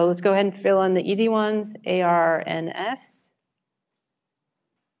 So let's go ahead and fill in the easy ones, ARNS,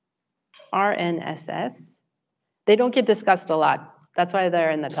 RNSS. They don't get discussed a lot. That's why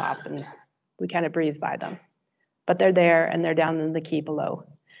they're in the top, and we kind of breeze by them. But they're there, and they're down in the key below.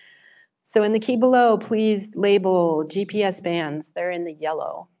 So in the key below, please label GPS bands. They're in the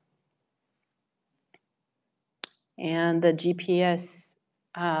yellow. And the GPS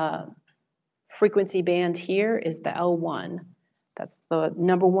frequency band here is the L1. That's the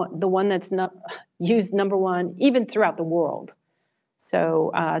number one, the one that's not used number one, even throughout the world.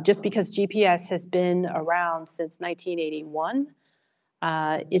 So just because GPS has been around since 1981,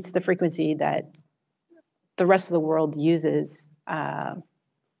 it's the frequency that the rest of the world uses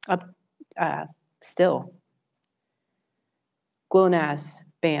still. GLONASS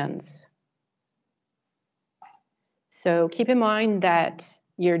bands. So keep in mind that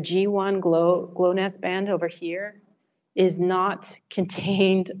your G1 GLONASS band over here is not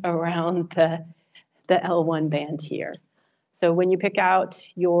contained around the L1 band here. So when you pick out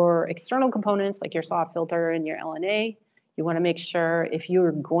your external components, like your SAW filter and your LNA, you want to make sure if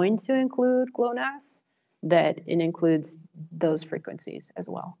you're going to include GLONASS, that it includes those frequencies as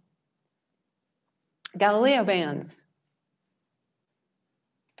well. Galileo bands.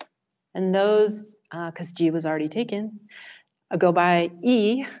 And those, because G was already taken, go by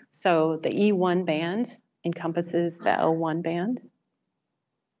E. So the E1 band encompasses the L1 band.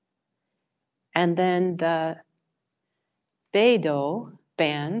 And then the BEIDOU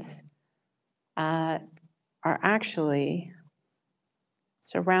bands are actually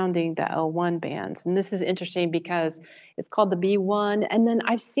surrounding the L1 bands. And this is interesting because it's called the B1, and then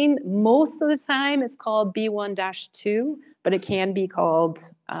I've seen most of the time it's called B1-2, but it can be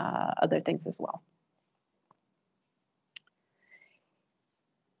called other things as well.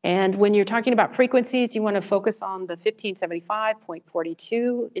 And when you're talking about frequencies, you want to focus on the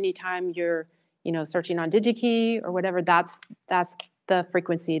 1575.42. Anytime you're searching on DigiKey or whatever, that's the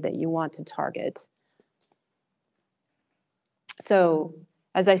frequency that you want to target. So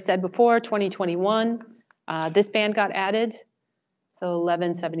as I said before, 2021, this band got added, so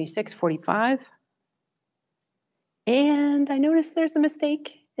 1176.45. And I noticed there's a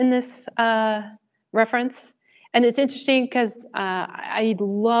mistake in this reference. And it's interesting because I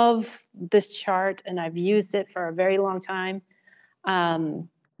love this chart, and I've used it for a very long time.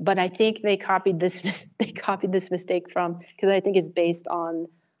 But I think they copied this mistake from, because I think it's based on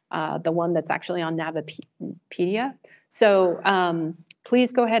the one that's actually on Navipedia. So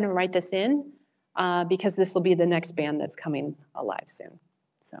please go ahead and write this in because this will be the next band that's coming alive soon.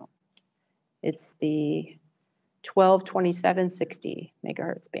 So it's the 1227.60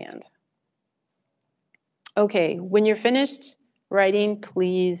 megahertz band. Okay, when you're finished writing,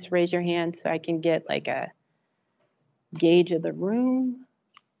 please raise your hand so I can get like a gauge of the room.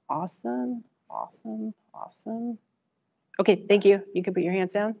 Awesome, awesome, awesome. Okay, thank you. You can put your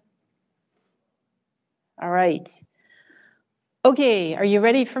hands down. All right. Okay, are you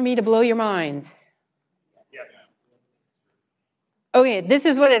ready for me to blow your minds? Yes. Okay, this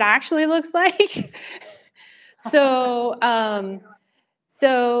is what it actually looks like. So,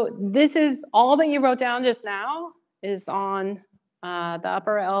 so this is all that you wrote down just now is on the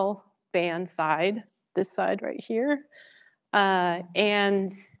upper L band side, this side right here.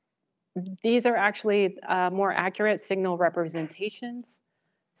 And these are actually more accurate signal representations.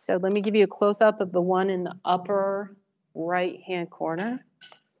 So let me give you a close-up of the one in the upper right-hand corner.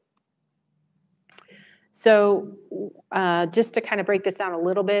 So just to kind of break this down a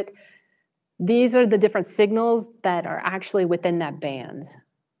little bit, these are the different signals that are actually within that band.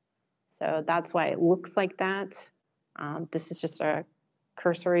 So that's why it looks like that. This is just a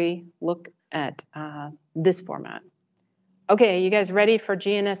cursory look at this format. Okay, you guys ready for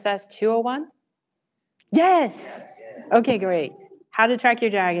GNSS 201? Yes! Okay, great. How to track your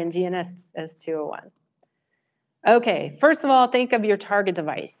dragon, GNSS 201. Okay, first of all, think of your target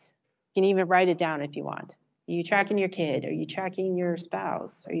device. You can even write it down if you want. Are you tracking your kid? Are you tracking your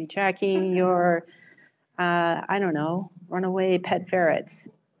spouse? Are you tracking your, I don't know, runaway pet ferrets?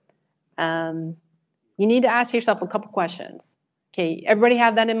 You need to ask yourself a couple questions. Okay, everybody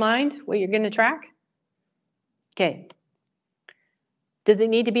have that in mind, what you're going to track? Okay. Does it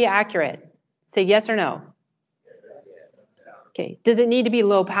need to be accurate? Say yes or no. Okay. Does it need to be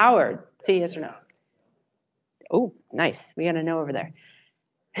low powered? Say yes or no. Oh, nice. We got a no over there.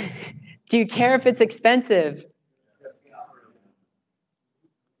 Do you care if it's expensive?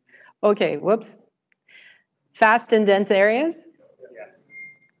 Okay, whoops. Fast and dense areas?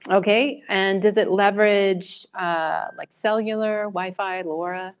 Okay, and does it leverage like cellular, Wi-Fi,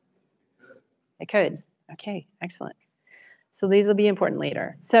 LoRa? It could. Okay, excellent. So these will be important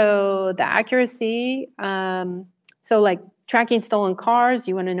later. So the accuracy, so like tracking stolen cars,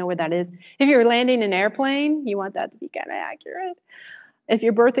 you want to know where that is. If you're landing an airplane, you want that to be kind of accurate. If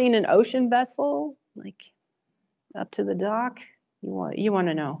you're berthing an ocean vessel, like up to the dock, you want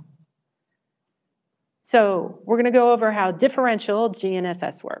to know. So we're going to go over how differential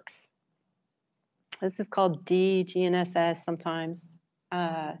GNSS works. This is called DGNSS sometimes.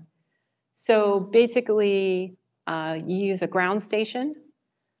 So basically, you use a ground station,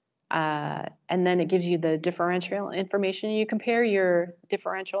 and then it gives you the differential information. You compare your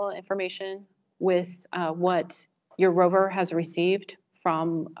differential information with what your rover has received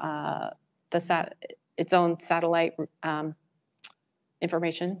from its own satellite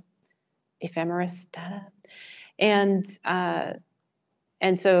information, ephemeris data, and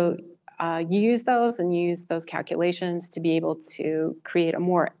so you use those calculations to be able to create a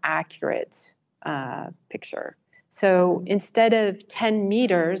more accurate picture. So instead of 10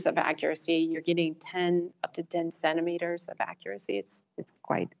 meters of accuracy, you're getting 10 up to 10 centimeters of accuracy. It's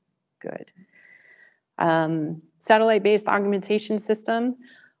quite good. Satellite-based augmentation system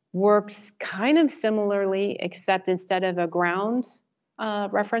works kind of similarly, except instead of a ground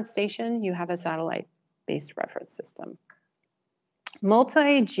reference station, you have a satellite-based reference system.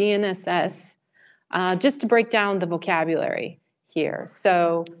 Multi-GNSS, just to break down the vocabulary here.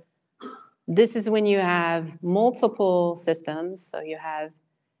 So this is when you have multiple systems. So you have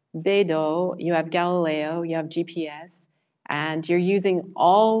BEIDOU, you have Galileo, you have GPS, and you're using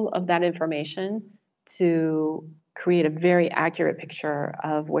all of that information to create a very accurate picture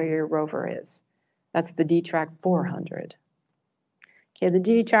of where your rover is. That's the D-Track 400. Okay, the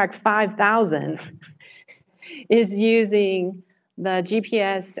D-Track 5000 is using the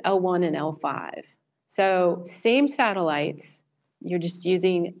GPS L1 and L5. So same satellites, you're just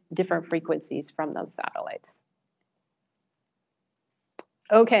using different frequencies from those satellites.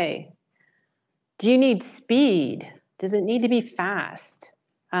 Okay, do you need speed? Does it need to be fast?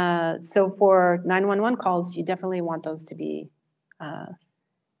 So for 911 calls, you definitely want those to be,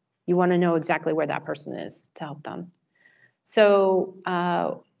 you want to know exactly where that person is to help them. So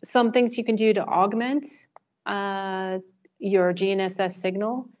some things you can do to augment your GNSS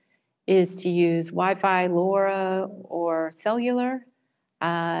signal is to use Wi-Fi, LoRa, or cellular,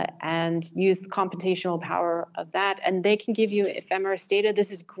 and use the computational power of that. And they can give you ephemeris data.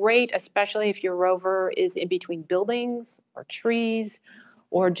 This is great, especially if your rover is in between buildings or trees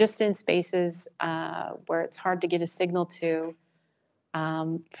or just in spaces where it's hard to get a signal to.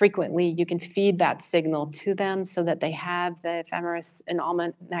 Frequently, you can feed that signal to them so that they have the ephemeris and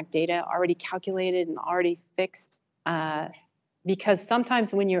almanac data already calculated and already fixed. Because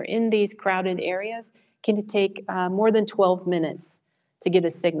sometimes when you're in these crowded areas, can take more than 12 minutes to get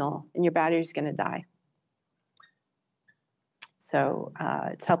a signal, and your battery's going to die. So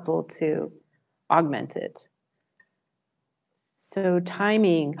it's helpful to augment it. So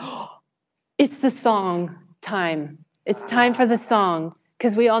timing, it's the song time. It's time for the song,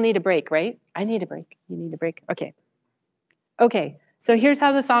 because we all need a break, right? I need a break. You need a break? Okay. Okay, so here's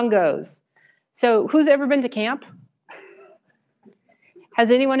how the song goes. So who's ever been to camp? Has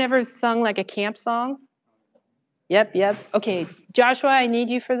anyone ever sung like a camp song? Yep, yep. Okay, Joshua, I need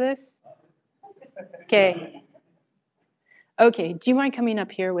you for this. Okay. Okay, do you mind coming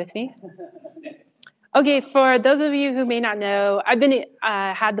up here with me? Okay, for those of you who may not know, I've been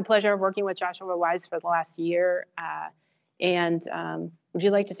had the pleasure of working with Joshua Wise for the last year. Would you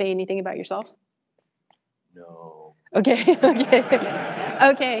like to say anything about yourself? No. Okay, okay,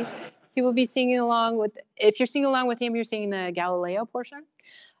 okay. He will be singing along with, if you're singing along with him, you're singing the Galileo portion.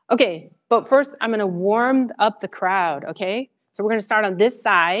 Okay, but first I'm gonna warm up the crowd, okay? So we're gonna start on this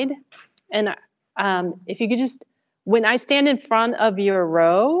side. And if you could just, when I stand in front of your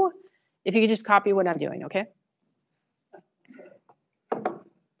row, if you could just copy what I'm doing, okay?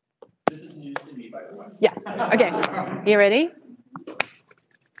 This is news to me, by the way. Yeah, okay. You ready?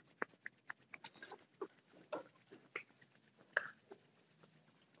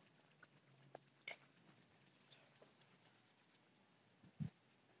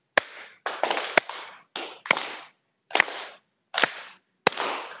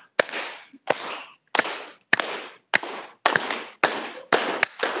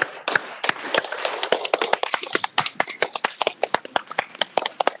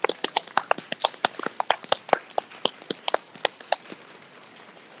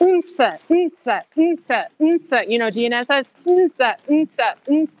 You know GNSS?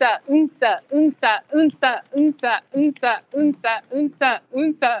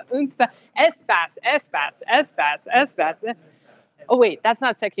 S-Bass, S-Bass, S-Bass, S-Bass. Oh, wait, that's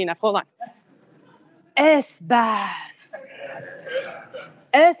not sexy enough. Hold on. S-Bass,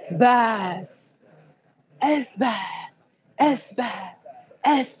 S-Bass, S-Bass, S-Bass,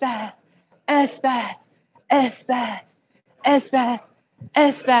 S-Bass, S-Bass, S-Bass, S-Bass,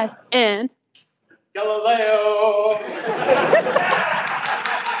 S-Bass, and Galileo!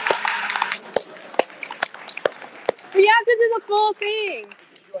 we have to do the full thing.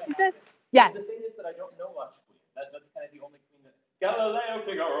 You said, yeah. The thing is that I don't know much Queen. That's kind of the only Queen that... Galileo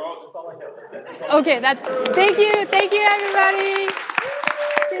Figaro, that's all I know. That's it. That's all Okay, that's, thank you, everybody.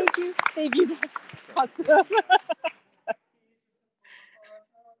 Thank you. Awesome.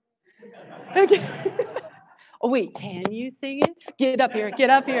 Okay. Oh, wait, can you sing it? Get up here, get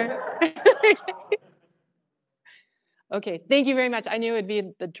up here. Okay, thank you very much. I knew it'd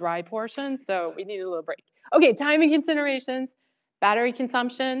be the dry portion, so we need a little break. Okay, timing considerations, battery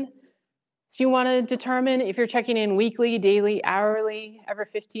consumption. So you want to determine if you're checking in weekly, daily, hourly, every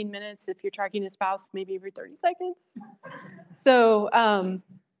 15 minutes. If you're tracking a spouse, maybe every 30 seconds. So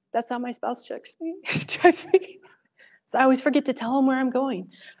that's how my spouse checks me. So I always forget to tell him where I'm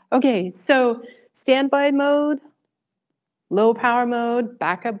going. Okay, so standby mode, low power mode,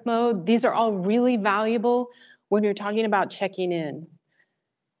 backup mode. These are all really valuable when you're talking about checking in.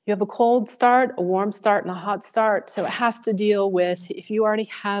 You have a cold start, a warm start, and a hot start. So it has to deal with if you already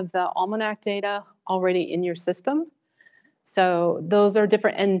have the almanac data already in your system. So those are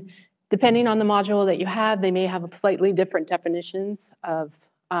different. And depending on the module that you have, they may have slightly different definitions of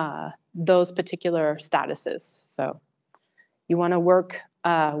those particular statuses. So you want to work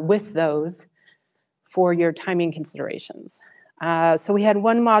with those for your timing considerations. So we had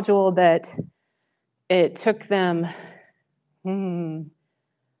one module that it took them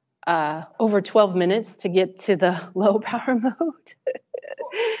over 12 minutes to get to the low power mode.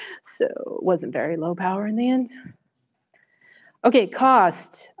 So it wasn't very low power in the end. Okay,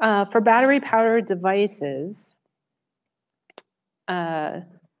 cost. For battery powered devices, I'm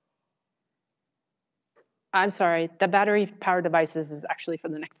sorry, the battery powered devices is actually for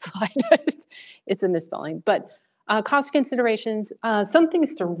the next slide. It's a misspelling. But cost considerations, some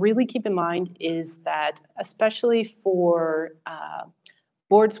things to really keep in mind is that, especially for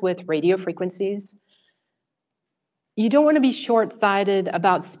boards with radio frequencies, you don't want to be short-sighted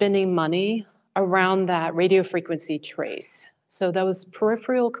about spending money around that radio frequency trace. So those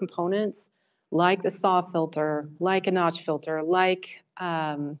peripheral components, like the SAW filter, like a notch filter, like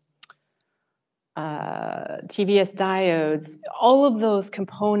TVS diodes, all of those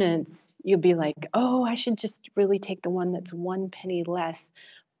components, you'll be like, oh, I should just really take the one that's 1 penny less.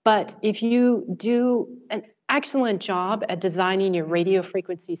 But if you do an excellent job at designing your radio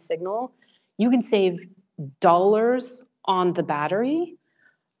frequency signal, you can save dollars on the battery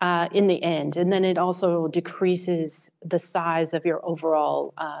in the end. And then it also decreases the size of your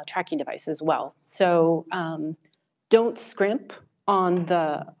overall tracking device as well. So don't scrimp on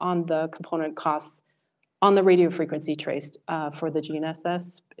the component costs on the radio frequency traced for the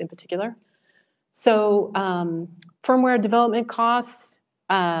GNSS in particular. So firmware development costs,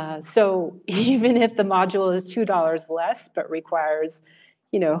 so even if the module is $2 less, but requires,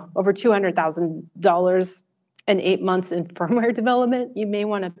 over $200,000 and 8 months in firmware development, you may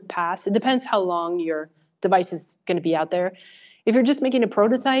want to pass. It depends how long your device is going to be out there. If you're just making a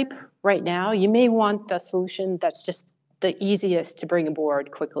prototype right now, you may want the solution that's just the easiest to bring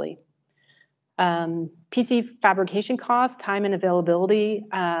aboard quickly. PC fabrication costs, time and availability.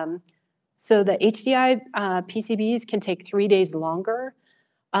 So the HDI PCBs can take 3 days longer.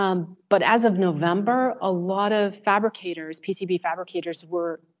 But as of November, a lot of PCB fabricators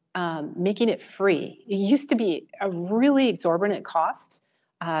were making it free. It used to be a really exorbitant cost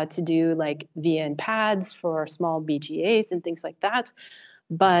to do like VN pads for small BGAs and things like that.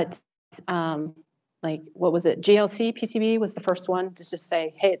 But like, what was it? GLC PCB was the first one to just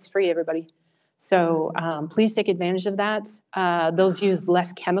say, hey, it's free, everybody. So please take advantage of that. Those use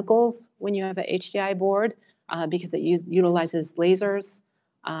less chemicals when you have an HDI board because it utilizes lasers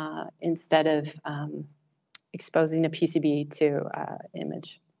instead of exposing a PCB to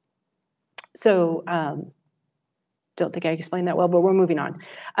image. So don't think I explained that well, but we're moving on.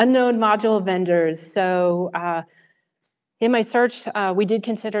 Unknown module vendors. So in my search, we did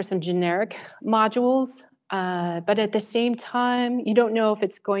consider some generic modules, but at the same time, you don't know if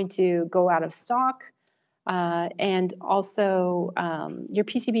it's going to go out of stock. And also, your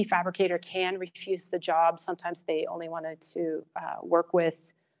PCB fabricator can refuse the job. Sometimes they only wanted to work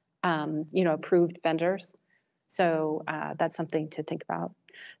with, approved vendors. So that's something to think about.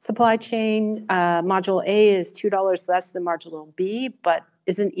 Supply chain, module A is $2 less than module B, but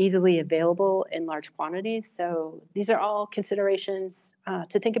isn't easily available in large quantities. So these are all considerations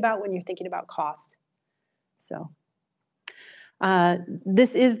to think about when you're thinking about cost. So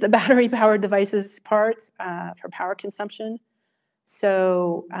this is the battery-powered devices part for power consumption.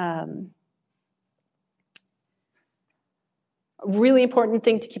 So really important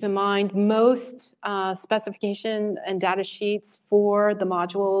thing to keep in mind, most specification and data sheets for the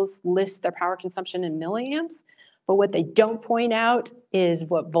modules list their power consumption in milliamps, but what they don't point out is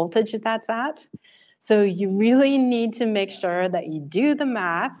what voltage that's at. So you really need to make sure that you do the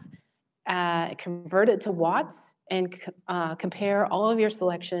math, convert it to watts, and compare all of your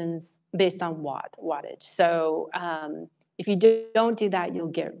selections based on wattage. So if you don't do that, you'll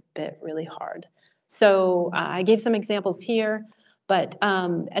get bit really hard. So I gave some examples here, but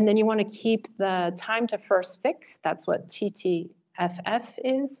and then you want to keep the time to first fix. That's what TTFF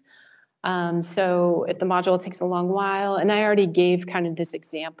is. So if the module takes a long while, and I already gave kind of this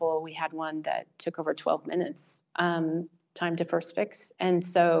example, we had one that took over 12 minutes, time to first fix. And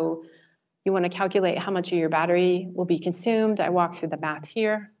so you want to calculate how much of your battery will be consumed. I walked through the math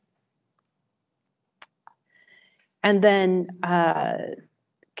here. And then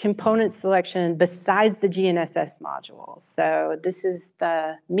component selection besides the GNSS module. So this is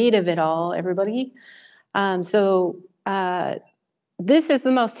the meat of it all, everybody. This is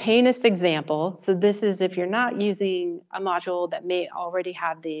the most heinous example. So this is if you're not using a module that may already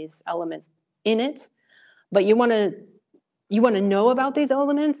have these elements in it, but you want to know about these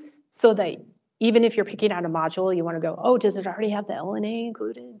elements so that even if you're picking out a module, you want to go, oh, does it already have the LNA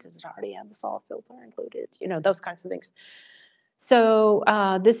included? Does it already have the solid filter included? Those kinds of things. So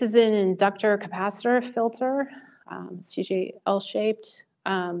this is an inductor capacitor filter. It's usually L-shaped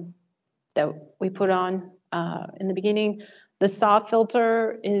that we put on in the beginning. The SAW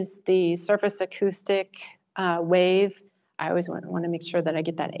filter is the surface acoustic wave. I always want to make sure that I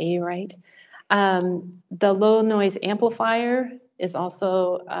get that A right. The low noise amplifier is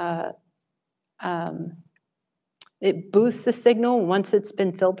also, it boosts the signal once it's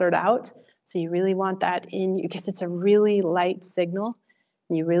been filtered out. So you really want that in, because it's a really light signal.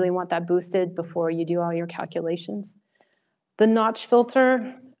 And you really want that boosted before you do all your calculations. The notch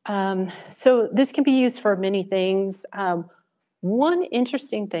filter, so this can be used for many things. One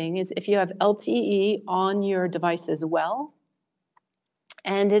interesting thing is if you have LTE on your device as well,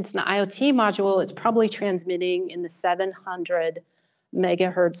 and it's an IoT module, it's probably transmitting in the 700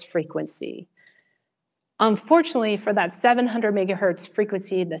 megahertz frequency. Unfortunately, for that 700 megahertz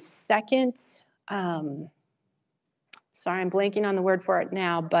frequency, the second, sorry, I'm blanking on the word for it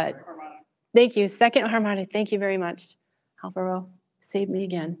now, but thank you, second harmonic, thank you very much. Alvaro saved me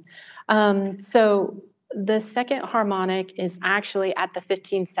again. So the second harmonic is actually at the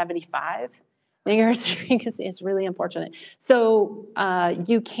 1575, Megahertz frequency is really unfortunate. So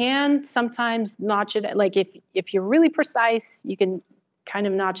you can sometimes notch it, like if you're really precise, you can kind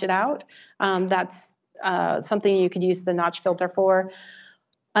of notch it out. That's something you could use the notch filter for.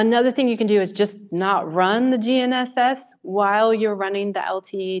 Another thing you can do is just not run the GNSS while you're running the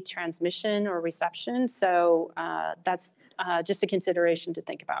LTE transmission or reception. So that's just a consideration to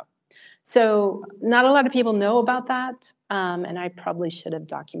think about. So not a lot of people know about that, and I probably should have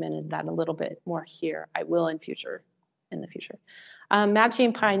documented that a little bit more here. I will in the future.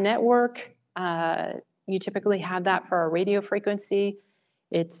 Matching pi network, you typically have that for a radio frequency.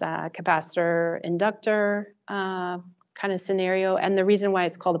 It's a capacitor inductor kind of scenario, and the reason why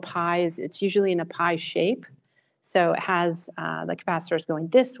it's called a pi is it's usually in a pi shape. So it has the capacitors going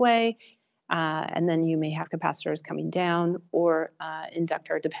this way, and then you may have capacitors coming down or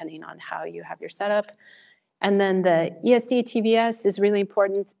inductor depending on how you have your setup. And then the ESD TVS is really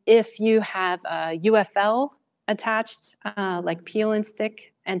important if you have a UFL attached, like peel and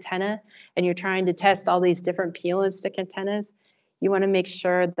stick antenna, and you're trying to test all these different peel and stick antennas. You want to make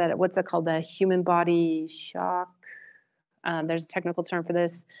sure that, what's it called, the human body shock? There's a technical term for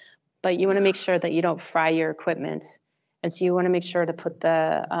this, but you want to make sure that you don't fry your equipment. And so you want to make sure to put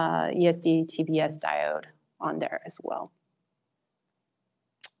the ESD TVS diode on there as well.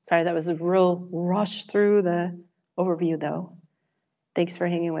 Sorry, that was a real rush through the overview, though. Thanks for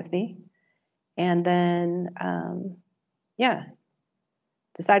hanging with me. And then, yeah,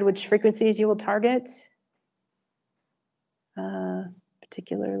 decide which frequencies you will target,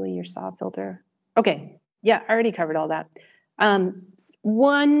 particularly your SAW filter. Okay, yeah, I already covered all that.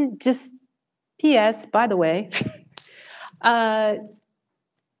 One, just PS, by the way, I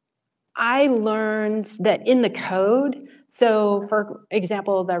learned that in the code, so for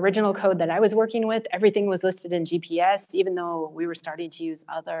example, the original code that I was working with, everything was listed in GPS, even though we were starting to use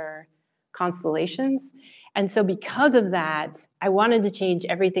other constellations. And so because of that, I wanted to change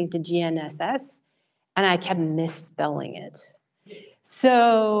everything to GNSS, and I kept misspelling it.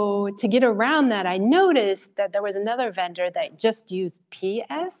 So to get around that, I noticed that there was another vendor that just used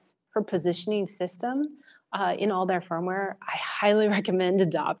PS for positioning system in all their firmware. I highly recommend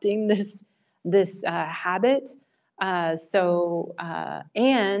adopting this habit. And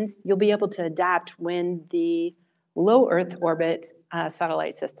you'll be able to adapt when the low Earth orbit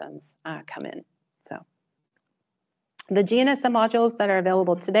satellite systems come in. So the GNSS modules that are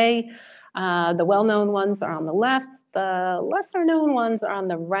available today, the well-known ones are on the left. The lesser-known ones are on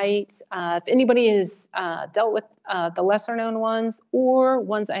the right. If anybody has dealt with the lesser-known ones or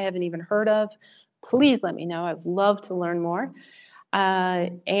ones I haven't even heard of, please let me know. I'd love to learn more.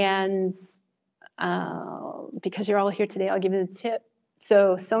 Because you're all here today, I'll give you the tip.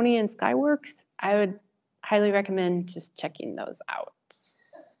 So Sony and Skyworks, I would highly recommend just checking those out.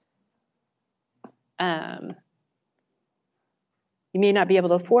 You may not be able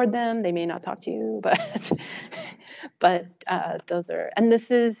to afford them. They may not talk to you, but those are, and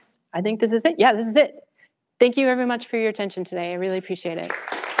this is, I think this is it. Yeah, this is it. Thank you very much for your attention today. I really appreciate it.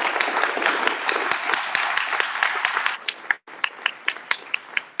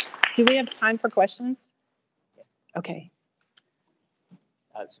 Do we have time for questions? Okay.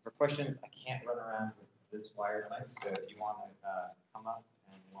 So for questions, I can't run around with this wire mic, so if you want to come up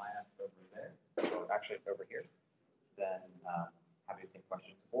and line up over there, or actually over here, then happy to take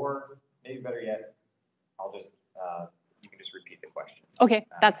questions. Or maybe better yet, I'll just, you can just repeat the question. Okay,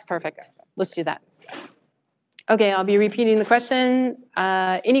 that's perfect. Let's do that. Okay, I'll be repeating the question.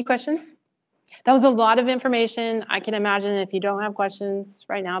 Any questions? That was a lot of information. I can imagine if you don't have questions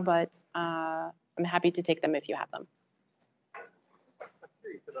right now, but I'm happy to take them if you have them. I'm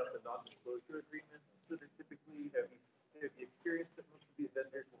curious about the non-disclosure agreements that are typically, have you experienced that most of these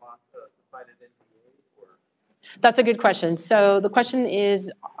vendors want to sign an NDA, or? That's a good question. So the question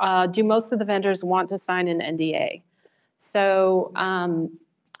is, do most of the vendors want to sign an NDA? So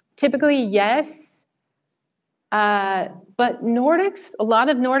typically, yes. But Nordics, a lot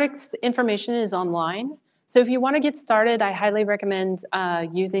of Nordics information is online. So if you want to get started, I highly recommend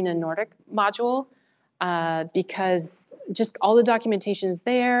using a Nordic module because just all the documentation is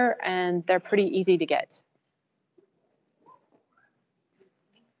there and they're pretty easy to get.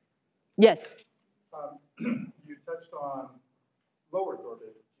 Yes? You touched on low Earth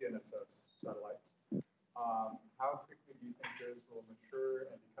orbit GNSS satellites. How quickly do you think those will mature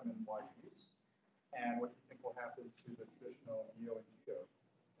and become in wide use? And what do you think will happen to the traditional MEO and GEO?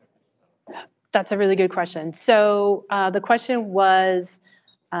 That's a really good question. So the question was,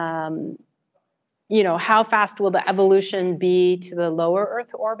 you know, how fast will the evolution be to the lower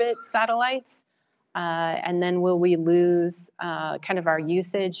Earth orbit satellites? And then will we lose kind of our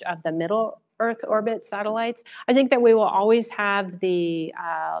usage of the middle Earth orbit satellites. I think that we will always have the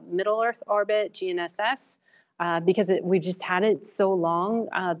middle Earth orbit, GNSS, because we've just had it so long.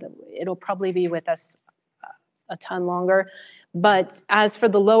 It'll probably be with us a ton longer. But as for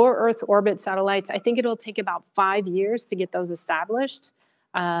the lower Earth orbit satellites, I think it'll take about 5 years to get those established.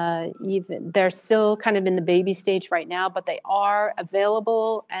 They're still kind of in the baby stage right now, but they are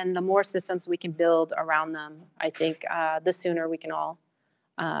available, and the more systems we can build around them, I think the sooner we can all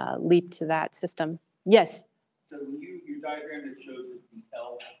leap to that system. Yes? So your diagram that shows the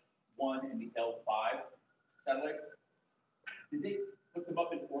L1 and the L5 satellites, did they put them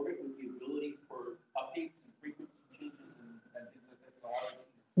up in orbit with the ability for updates and frequency changes and things like that?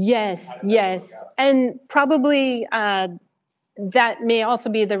 Yes, yes. And probably that may also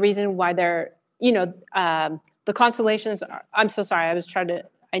be the reason why they're, the constellations are, I'm so sorry,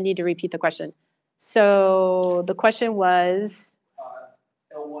 I need to repeat the question. So the question was?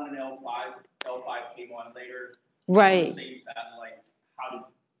 L1 and L5 came on later. Right. Same satellite. How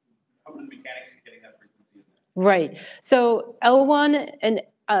were the mechanics of getting that frequency in there? Right. So L1 and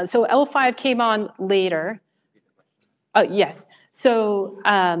so L5 came on later. Yes. So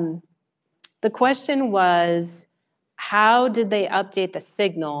the question was, how did they update the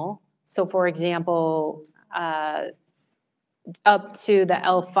signal? So for example, up to the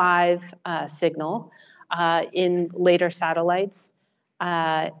L5 signal in later satellites.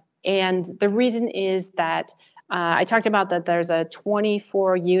 And the reason is that I talked about that there's a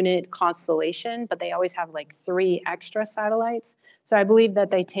 24-unit constellation, but they always have like 3 extra satellites. So I believe that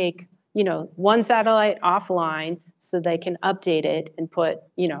they take, one satellite offline so they can update it and put,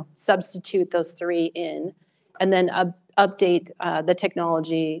 substitute those 3 in, and then update the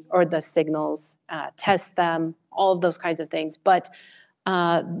technology or the signals, test them, all of those kinds of things. But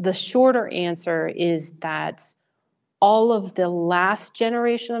the shorter answer is that all of the last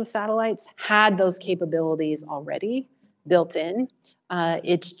generation of satellites had those capabilities already built in.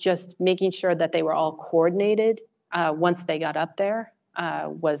 It's just making sure that they were all coordinated once they got up there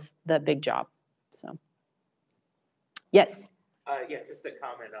was the big job. So, yes? Yeah, just a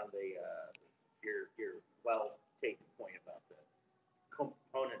comment on the your well-taken point about the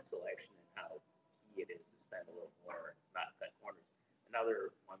component selection and how key it is to spend a little more, not cut corners. Another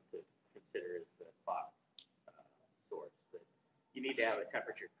one to consider is the clock source. You need to have a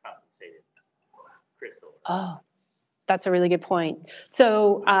temperature compensated crystal. Oh, that's a really good point.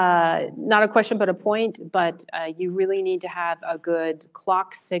 So not a question, but a point, but you really need to have a good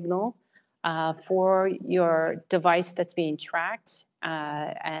clock signal for your device that's being tracked.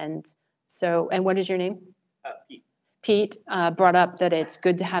 And what is your name? Pete. Pete brought up that it's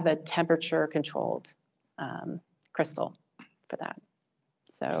good to have a temperature controlled crystal for that.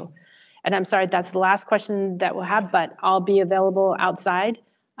 So, and I'm sorry, that's the last question that we'll have, but I'll be available outside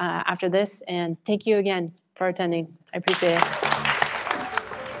after this. And thank you again for attending. I appreciate it.